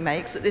point that he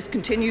makes, that this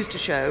continues to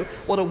show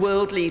what a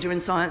world leader in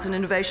science and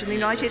innovation the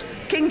United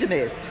Kingdom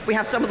is. We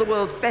have some of the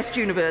world's best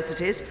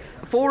universities.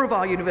 4 of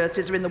our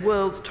universities are in the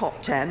world's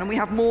top 10, and we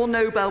have more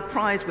Nobel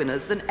Prize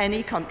winners than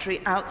any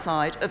country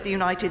outside of the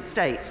United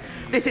States.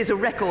 This is a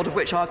record of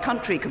which our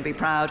country can be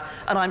proud,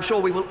 and I'm sure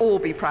we will all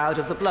be proud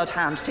of the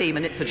Bloodhound team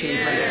and its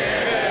achievements.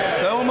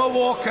 Thelma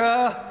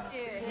Walker.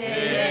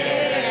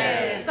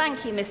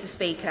 Thank you, Mr.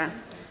 Speaker.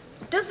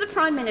 Does the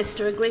Prime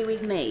Minister agree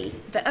with me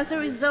that as a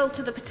result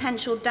of the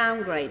potential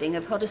downgrading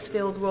of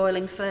Huddersfield Royal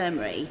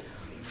Infirmary,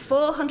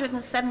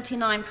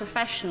 479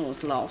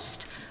 professionals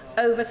lost,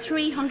 over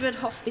 300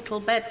 hospital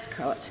beds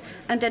cut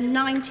and a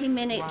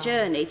 90-minute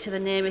journey to the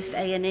nearest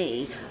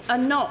A&E are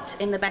not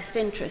in the best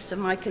interests of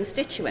my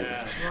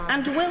constituents?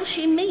 And will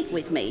she meet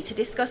with me to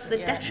discuss the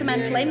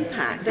detrimental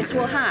impact this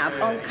will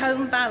have on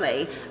Combe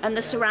Valley and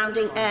the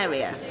surrounding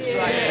area?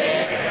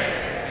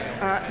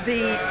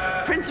 The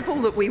principle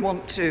that we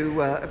want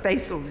to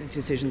base all these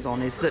decisions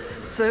on is that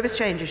service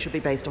changes should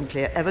be based on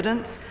clear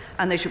evidence,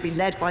 and they should be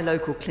led by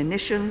local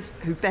clinicians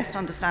who best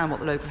understand what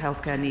the local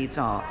healthcare needs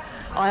are.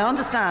 I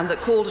understand that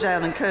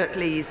Calderdale and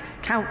Kirklees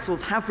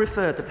councils have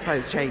referred the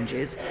proposed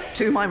changes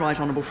to my right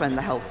honourable friend,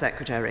 the Health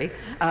Secretary,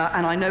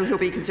 and I know he'll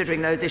be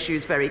considering those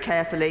issues very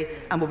carefully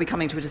and will be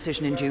coming to a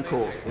decision in due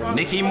course.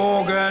 Nicky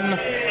Morgan.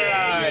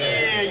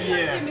 Thank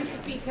you, Mr.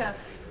 Speaker.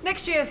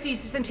 Next year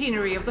sees the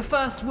centenary of the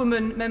first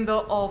woman Member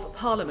of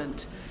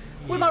Parliament.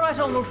 Will my right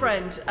honourable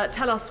friend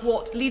tell us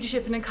what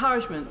leadership and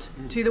encouragement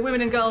to the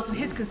women and girls in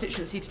his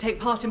constituency to take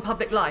part in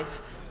public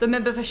life the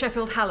member for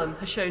Sheffield Hallam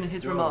has shown in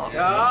his remarks?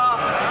 Can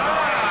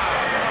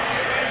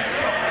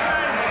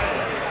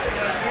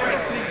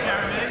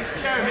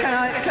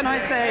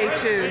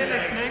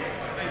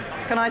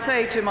I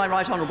say to my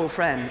right honourable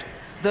friend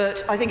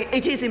that I think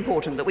it is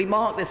important that we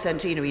mark this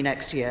centenary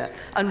next year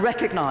and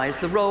recognise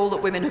the role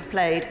that women have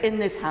played in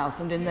this House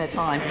and in their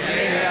time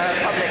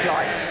in public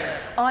life.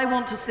 I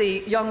want to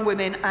see young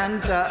women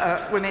and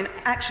women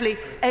actually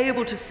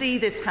able to see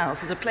this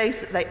House as a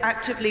place that they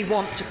actively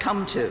want to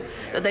come to,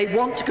 that they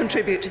want to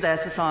contribute to their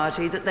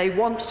society, that they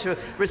want to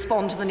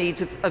respond to the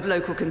needs of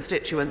local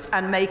constituents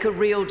and make a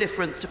real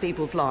difference to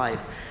people's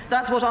lives.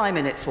 That's what I'm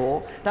in it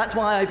for. That's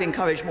why I've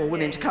encouraged more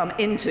women to come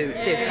into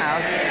this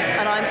House,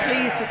 and I'm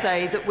pleased to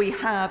say that we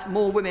have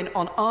more women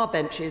on our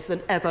benches than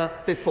ever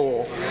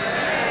before.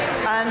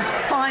 And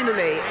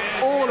finally,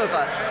 all of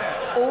us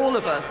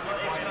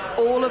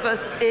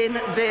in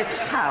this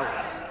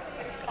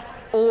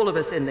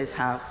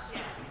House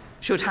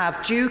should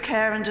have due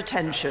care and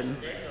attention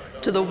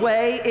to the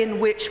way in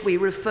which we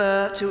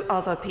refer to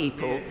other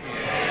people,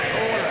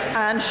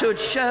 and should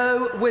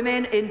show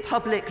women in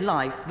public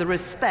life the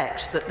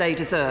respect that they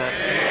deserve.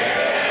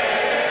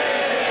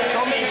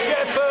 Tommy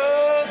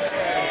Shepherd.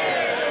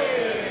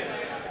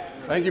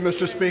 Thank you,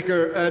 Mr.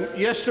 Speaker.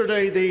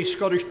 Yesterday, the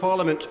Scottish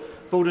Parliament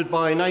voted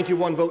by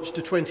 91 votes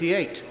to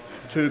 28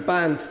 to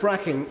ban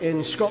fracking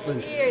in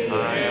Scotland.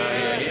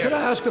 Could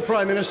I ask the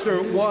Prime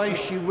Minister why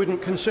she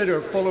wouldn't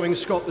consider following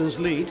Scotland's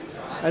lead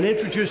and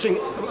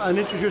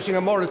introducing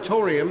a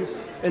moratorium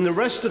in the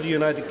rest of the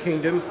United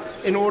Kingdom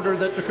in order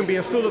that there can be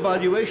a full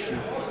evaluation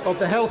of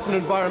the health and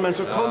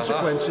environmental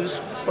consequences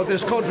of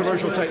this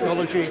controversial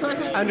technology,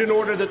 and in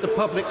order that the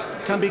public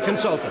can be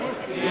consulted?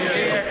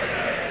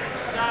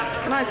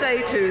 Can I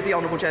say to the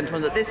honourable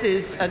gentleman that this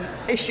is an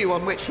issue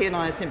on which he and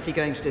I are simply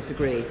going to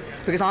disagree,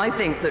 because I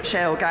think that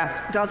shale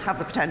gas does have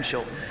the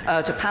potential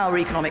to power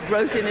economic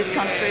growth in this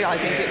country. I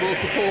think it will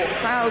support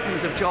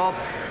thousands of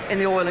jobs in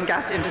the oil and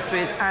gas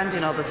industries and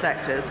in other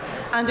sectors,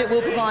 and it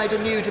will provide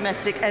a new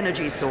domestic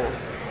energy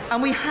source.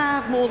 And we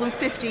have more than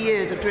 50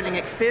 years of drilling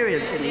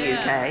experience in the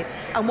UK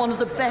and one of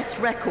the best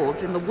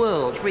records in the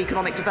world for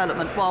economic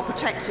development while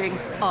protecting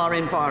our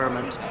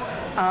environment.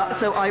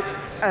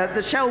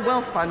 The Shell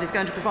Wealth Fund is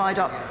going to provide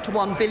up to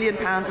 £1 billion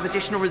of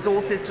additional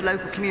resources to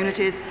local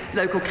communities.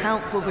 Local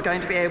councils are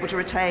going to be able to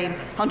retain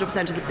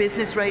 100% of the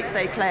business rates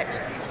they collect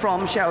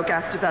from shale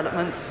gas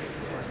developments.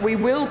 We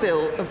will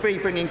be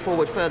bringing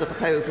forward further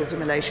proposals in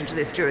relation to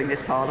this during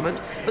this Parliament,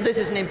 but this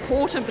is an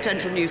important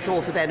potential new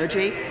source of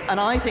energy, and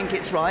I think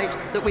it's right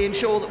that we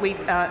ensure that we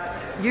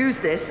use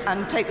this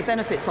and take the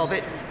benefits of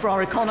it for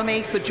our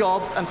economy, for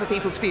jobs and for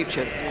people's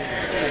futures.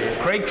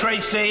 Craig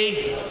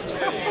Tracy.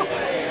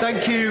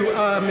 Thank you,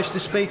 Mr.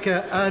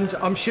 Speaker, and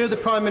I'm sure the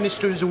Prime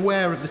Minister is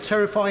aware of the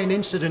terrifying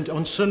incident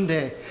on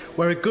Sunday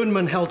where a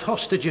gunman held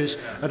hostages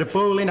at a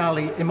bowling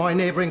alley in my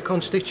neighbouring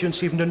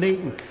constituency of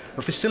Nuneaton,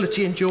 a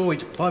facility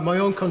enjoyed by my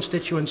own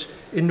constituents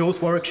in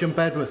North Warwickshire and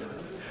Bedworth.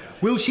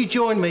 Will she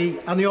join me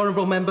and the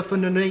Honourable Member for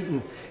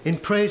Nuneaton in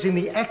praising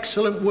the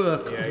excellent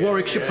work of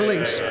Warwickshire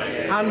Police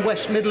and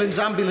West Midlands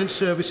Ambulance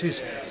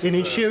Services in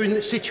ensuring that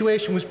the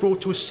situation was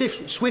brought to a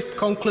swift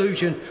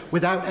conclusion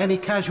without any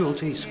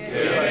casualties?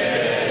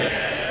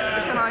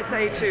 Can I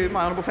say to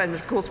my honourable friend that,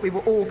 of course, we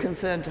were all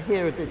concerned to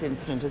hear of this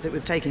incident as it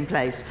was taking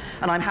place,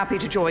 and I'm happy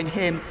to join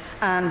him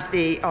and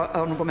the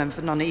honourable member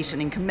for Nuneaton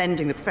in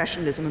commending the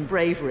professionalism and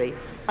bravery,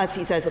 as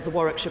he says, of the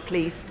Warwickshire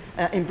Police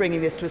in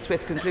bringing this to a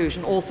swift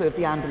conclusion, also of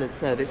the ambulance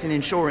service in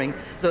ensuring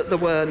that there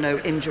were no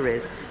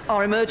injuries.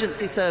 Our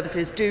emergency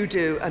services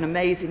do an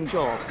amazing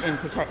job in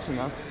protecting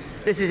us.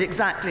 This is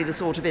exactly the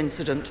sort of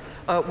incident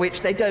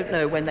which they don't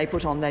know when they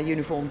put on their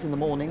uniforms in the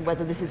morning,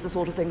 whether this is the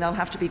sort of thing they'll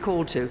have to be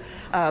called to.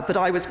 But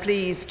I was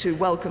pleased to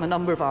welcome a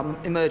number of our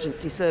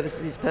emergency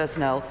services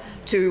personnel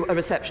to a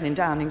reception in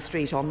Downing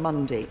Street on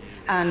Monday.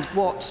 And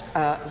what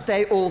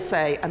they all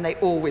say, and they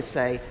always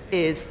say,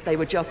 is they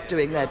were just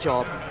doing their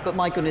job. But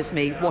my goodness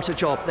me, what a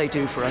job they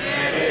do for us.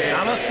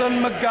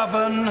 Alison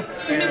McGovern.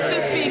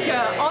 Mr.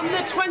 Speaker, on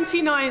the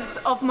 29th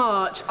of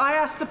March, I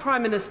asked the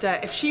Prime Minister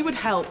if she would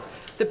help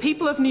the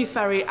people of New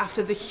Ferry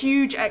after the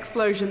huge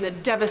explosion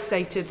that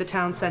devastated the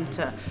town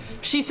centre.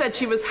 She said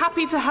she was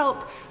happy to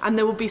help and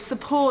there will be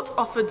support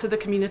offered to the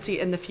community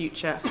in the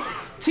future.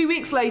 2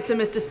 weeks later,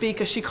 Mr.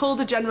 Speaker, she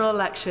called a general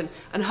election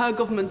and her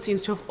government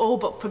seems to have all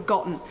but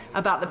forgotten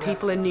about the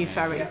people in New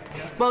Ferry.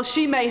 Well,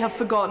 she may have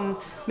forgotten,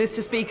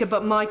 Mr. Speaker,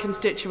 but my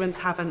constituents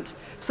haven't.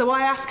 So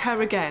I ask her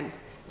again,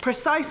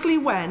 precisely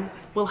when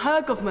will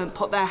her government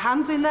put their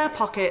hands in their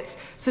pockets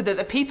so that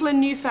the people in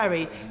New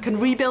Ferry can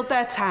rebuild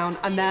their town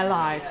and their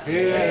lives?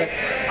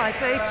 I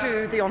say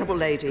to the Honourable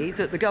Lady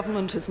that the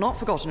government has not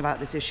forgotten about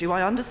this issue.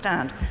 I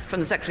understand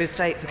from the Secretary of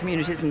State for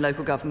Communities and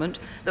Local Government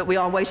that we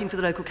are waiting for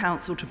the local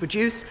council to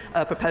produce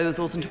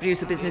proposals and to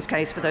produce a business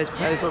case for those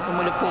proposals, and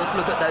will of course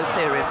look at those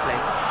seriously.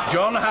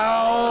 John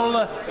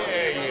Howell.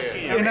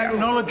 In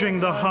acknowledging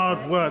the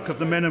hard work of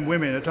the men and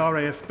women at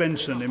RAF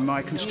Benson in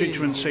my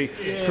constituency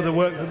for the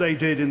work that they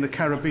did in the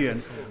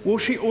Caribbean, will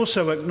she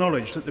also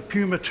acknowledge that the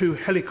Puma 2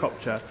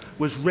 helicopter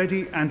was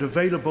ready and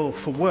available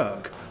for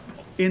work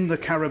in the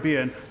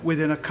Caribbean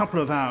within a couple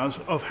of hours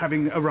of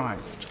having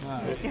arrived?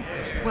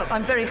 Yes. Well,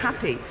 I'm very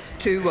happy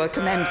to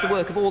commend the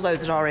work of all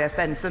those at RAF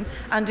Benson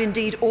and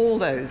indeed all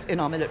those in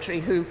our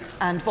military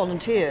and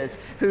volunteers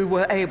who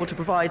were able to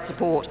provide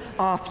support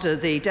after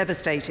the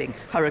devastating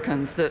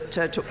hurricanes that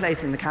took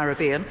place in the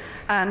Caribbean.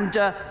 And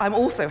I'm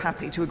also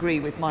happy to agree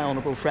with my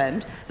honourable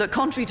friend that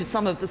contrary to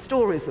some of the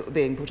stories that were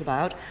being put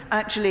about,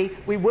 actually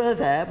we were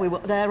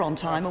there on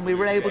time and we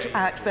were able to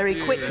act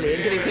very quickly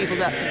in giving people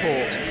that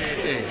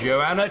support.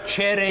 Joanna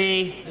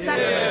Cherry.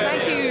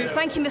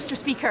 Thank you, Mr.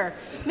 Speaker.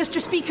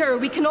 Mr. Speaker,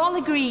 we can all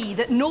agree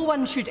that no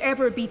one should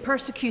ever be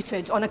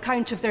persecuted on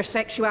account of their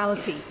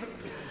sexuality.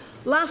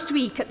 Last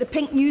week at the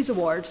Pink News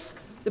Awards,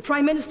 the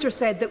Prime Minister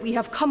said that we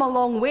have come a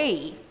long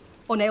way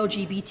on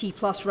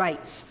LGBT+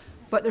 rights,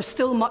 but there's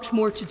still much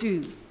more to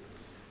do.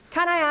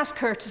 Can I ask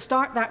her to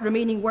start that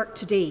remaining work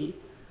today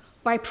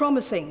by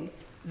promising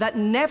that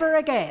never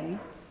again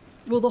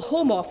will the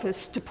Home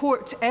Office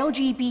deport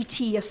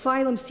LGBT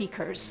asylum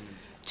seekers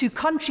to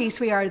countries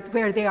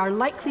where they are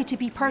likely to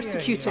be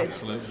persecuted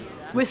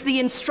with the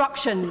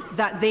instruction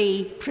that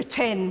they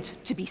pretend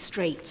to be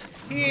straight?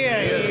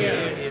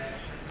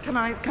 Can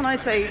I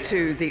say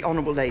to the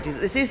Honourable Lady that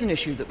this is an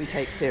issue that we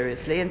take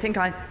seriously, and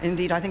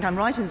I think I'm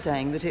right in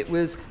saying that it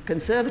was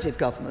Conservative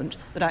government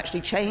that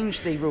actually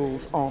changed the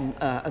rules on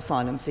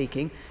asylum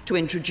seeking to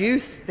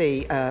introduce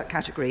the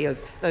category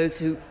of those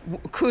who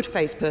could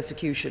face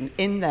persecution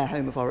in their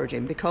home of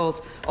origin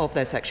because of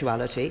their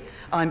sexuality.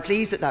 I'm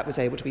pleased that that was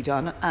able to be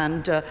done,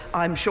 and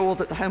I'm sure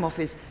that the Home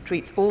Office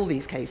treats all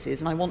these cases,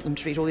 and I want them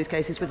to treat all these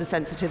cases with the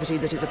sensitivity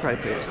that is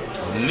appropriate.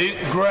 Luke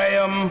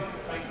Graham.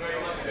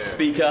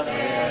 Speaker.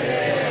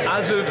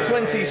 As of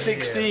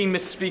 2016, Mr.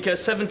 Speaker,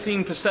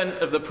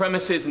 17% of the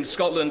premises in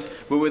Scotland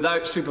were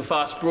without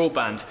superfast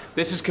broadband.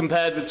 This is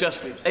compared with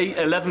just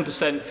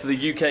 11% for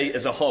the UK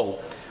as a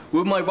whole.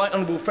 Would my right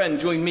honourable friend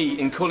join me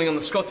in calling on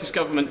the Scottish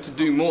Government to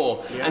do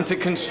more and to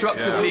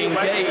constructively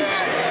engage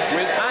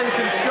with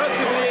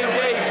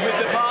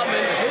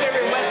departments here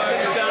in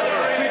Westminster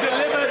to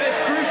deliver this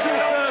crucial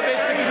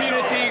service to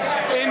communities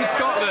in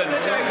Scotland?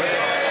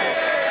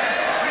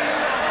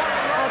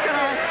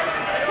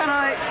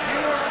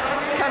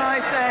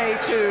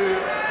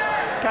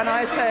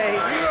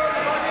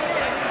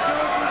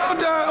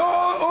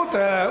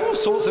 All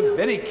sorts of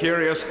very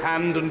curious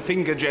hand and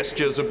finger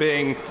gestures are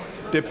being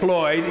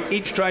deployed,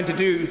 each trying to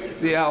do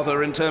the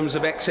other in terms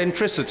of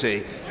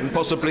eccentricity and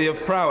possibly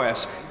of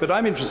prowess. But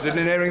I'm interested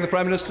in hearing the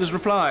Prime Minister's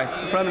reply.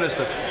 Prime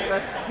Minister.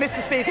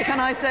 Mr. Speaker, can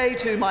I say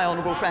to my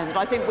honourable friend that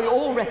I think we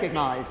all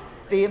recognise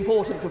the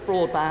importance of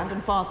broadband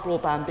and fast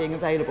broadband being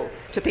available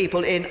to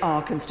people in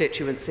our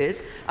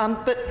constituencies.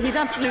 But he's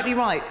absolutely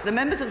right. The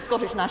members of the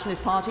Scottish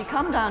Nationalist Party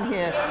come down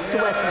here to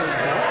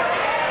Westminster.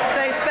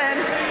 They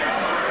spend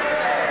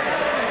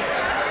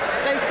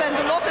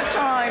a lot of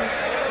time.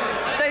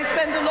 They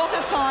spend a lot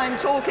of time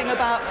talking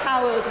about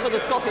powers for the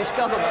Scottish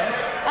Government.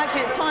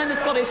 Actually, it's time the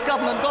Scottish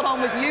Government got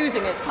on with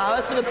using its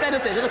powers for the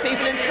benefit of the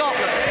people in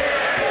Scotland.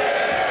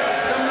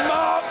 Mr.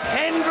 Mark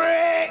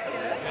Hendry.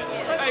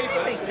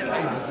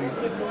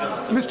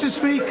 Mr.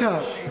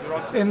 Speaker,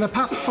 in the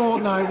past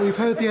fortnight we've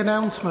heard the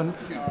announcement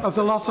of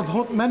the loss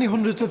of many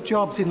hundreds of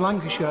jobs in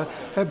Lancashire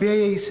at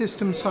BAE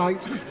Systems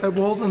sites at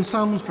Walton and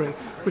Samlesbury,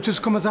 which has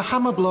come as a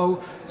hammer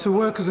blow to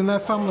workers and their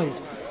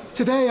families.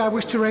 Today I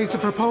wish to raise the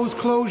proposed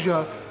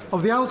closure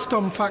of the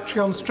Alstom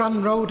factory on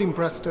Strand Road in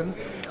Preston,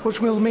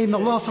 which will mean the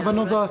loss of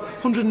another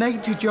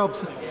 180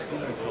 jobs.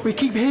 We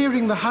keep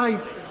hearing the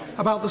hype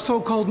about the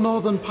so-called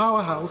Northern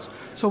Powerhouse,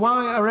 so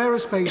why are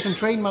aerospace and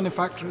train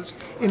manufacturers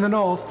in the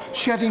north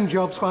shedding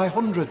jobs by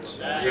hundreds?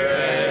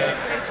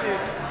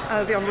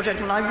 The honourable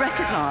gentleman, I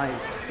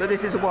recognise that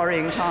this is a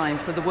worrying time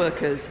for the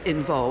workers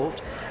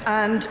involved,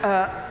 and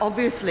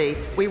obviously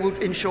we will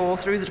ensure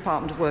through the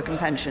Department of Work and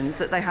Pensions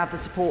that they have the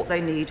support they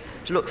need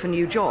to look for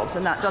new jobs,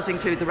 and that does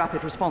include the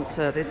Rapid Response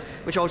Service,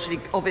 which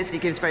obviously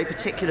gives very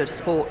particular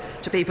support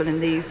to people in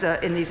these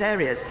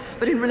areas.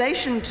 But in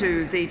relation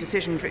to the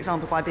decision, for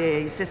example, by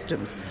BAE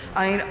Systems,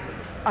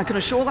 I can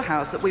assure the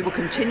House that we will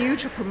continue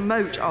to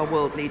promote our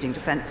world-leading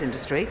defence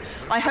industry.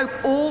 I hope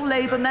all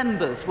Labour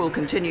members will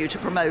continue to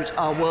promote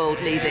our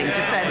world-leading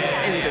defence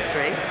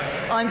industry.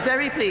 I'm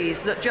very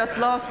pleased that just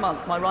last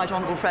month my right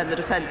honourable friend, the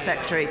Defence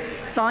Secretary,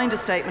 signed a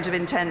statement of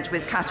intent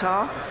with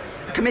Qatar,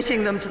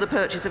 committing them to the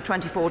purchase of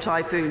 24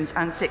 Typhoons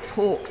and 6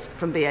 Hawks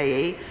from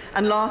BAE.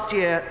 And last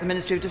year, the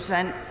Ministry of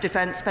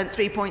Defence spent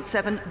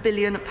 £3.7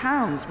 billion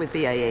with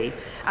BAE,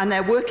 and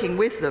they're working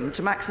with them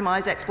to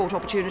maximise export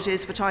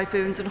opportunities for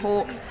Typhoons and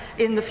Hawks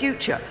in the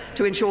future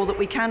to ensure that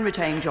we can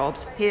retain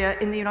jobs here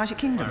in the United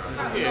Kingdom.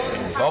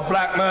 Bob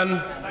Blackman.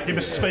 Thank you,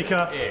 Mr.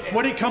 Speaker.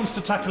 When it comes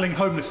to tackling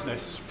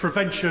homelessness,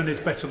 prevention is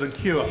better than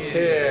cure.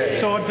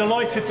 So I'm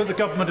delighted that the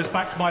government has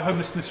backed my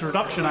Homelessness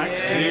Reduction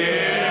Act.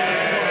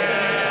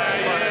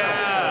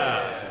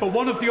 But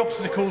one of the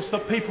obstacles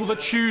that people that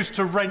choose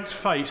to rent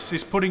face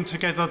is putting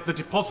together the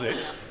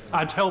deposit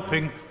and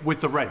helping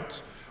with the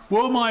rent.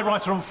 Will my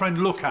right honourable friend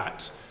look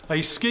at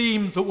a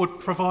scheme that would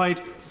provide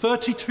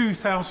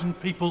 32,000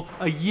 people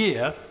a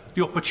year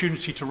the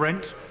opportunity to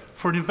rent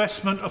for an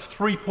investment of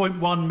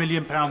 £3.1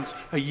 million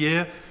a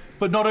year?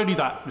 But not only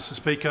that, Mr.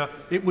 Speaker,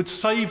 it would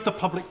save the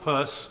public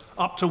purse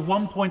up to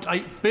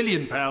 £1.8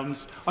 billion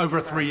over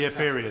a 3-year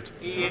period.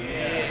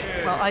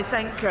 Well, I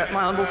thank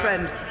my honourable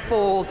friend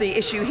for the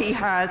issue. He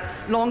has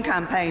long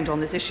campaigned on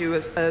this issue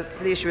of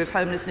the issue of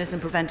homelessness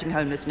and preventing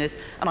homelessness,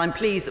 and I'm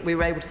pleased that we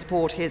were able to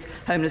support his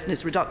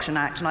Homelessness Reduction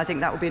Act, and I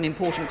think that would be an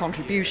important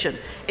contribution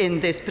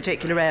in this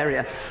particular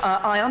area.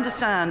 I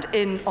understand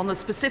on the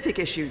specific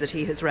issue that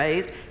he has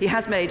raised, he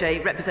has made a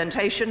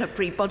representation, a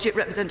pre-budget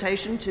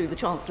representation to the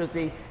Chancellor of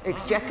the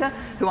Exchequer,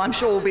 who I'm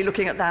sure will be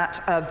looking at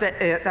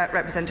that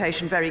representation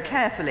very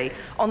carefully.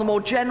 On the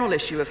more general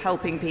issue of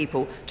helping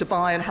people to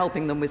buy and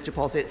helping them with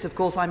deposits, of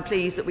course I'm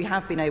pleased that we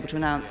have been able to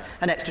announce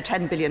an extra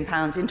 £10 billion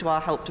into our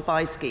Help to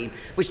Buy scheme,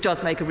 which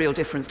does make a real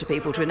difference to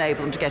people to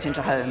enable them to get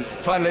into homes.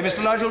 Finally,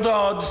 Mr. Nigel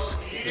Dodds.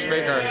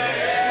 Speaker.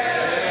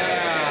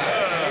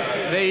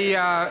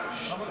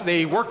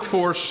 The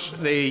workforce,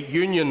 the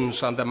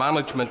unions and the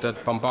management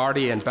at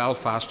Bombardier and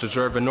Belfast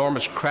deserve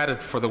enormous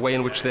credit for the way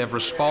in which they have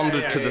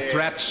responded to the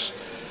threats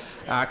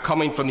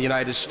coming from the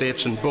United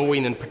States and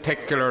Boeing in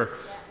particular,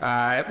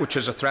 which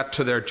is a threat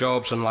to their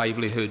jobs and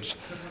livelihoods.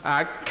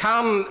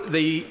 Can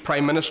the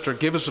Prime Minister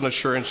give us an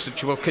assurance that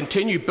she will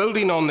continue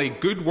building on the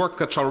good work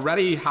that's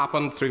already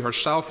happened through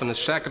herself and the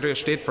Secretary of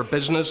State for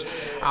Business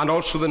and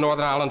also the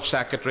Northern Ireland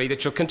Secretary,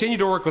 that she'll continue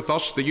to work with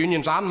us, the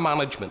unions and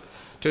management,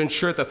 to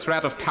ensure the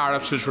threat of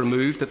tariffs is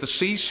removed, that the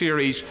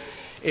C-Series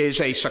is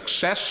a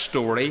success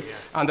story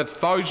and that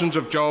thousands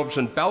of jobs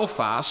in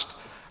Belfast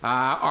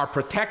are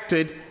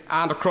protected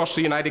and across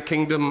the United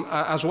Kingdom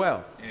as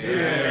well?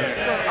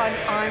 Well,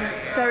 I'm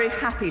very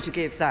happy to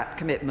give that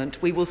commitment.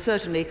 We will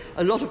certainly,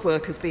 a lot of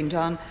work has been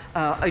done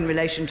in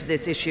relation to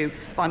this issue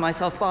by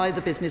myself, by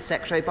the Business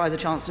Secretary, by the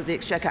Chancellor of the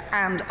Exchequer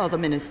and other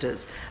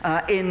ministers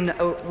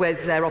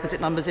with their opposite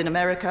numbers in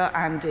America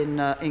and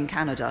in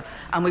Canada.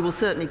 And we will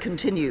certainly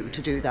continue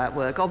to do that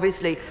work.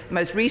 Obviously, the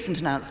most recent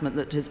announcement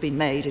that has been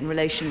made in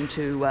relation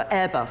to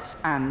Airbus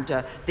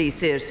and the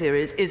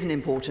Series is an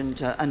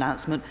important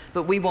announcement,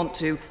 but we want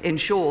to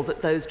ensure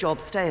that those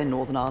jobs stay in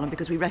Northern Ireland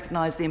because we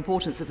recognise the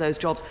importance of those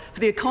jobs for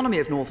the economy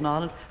of Northern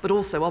Ireland, but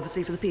also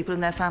obviously for the people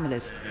and their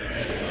families.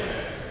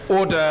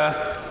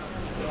 Order.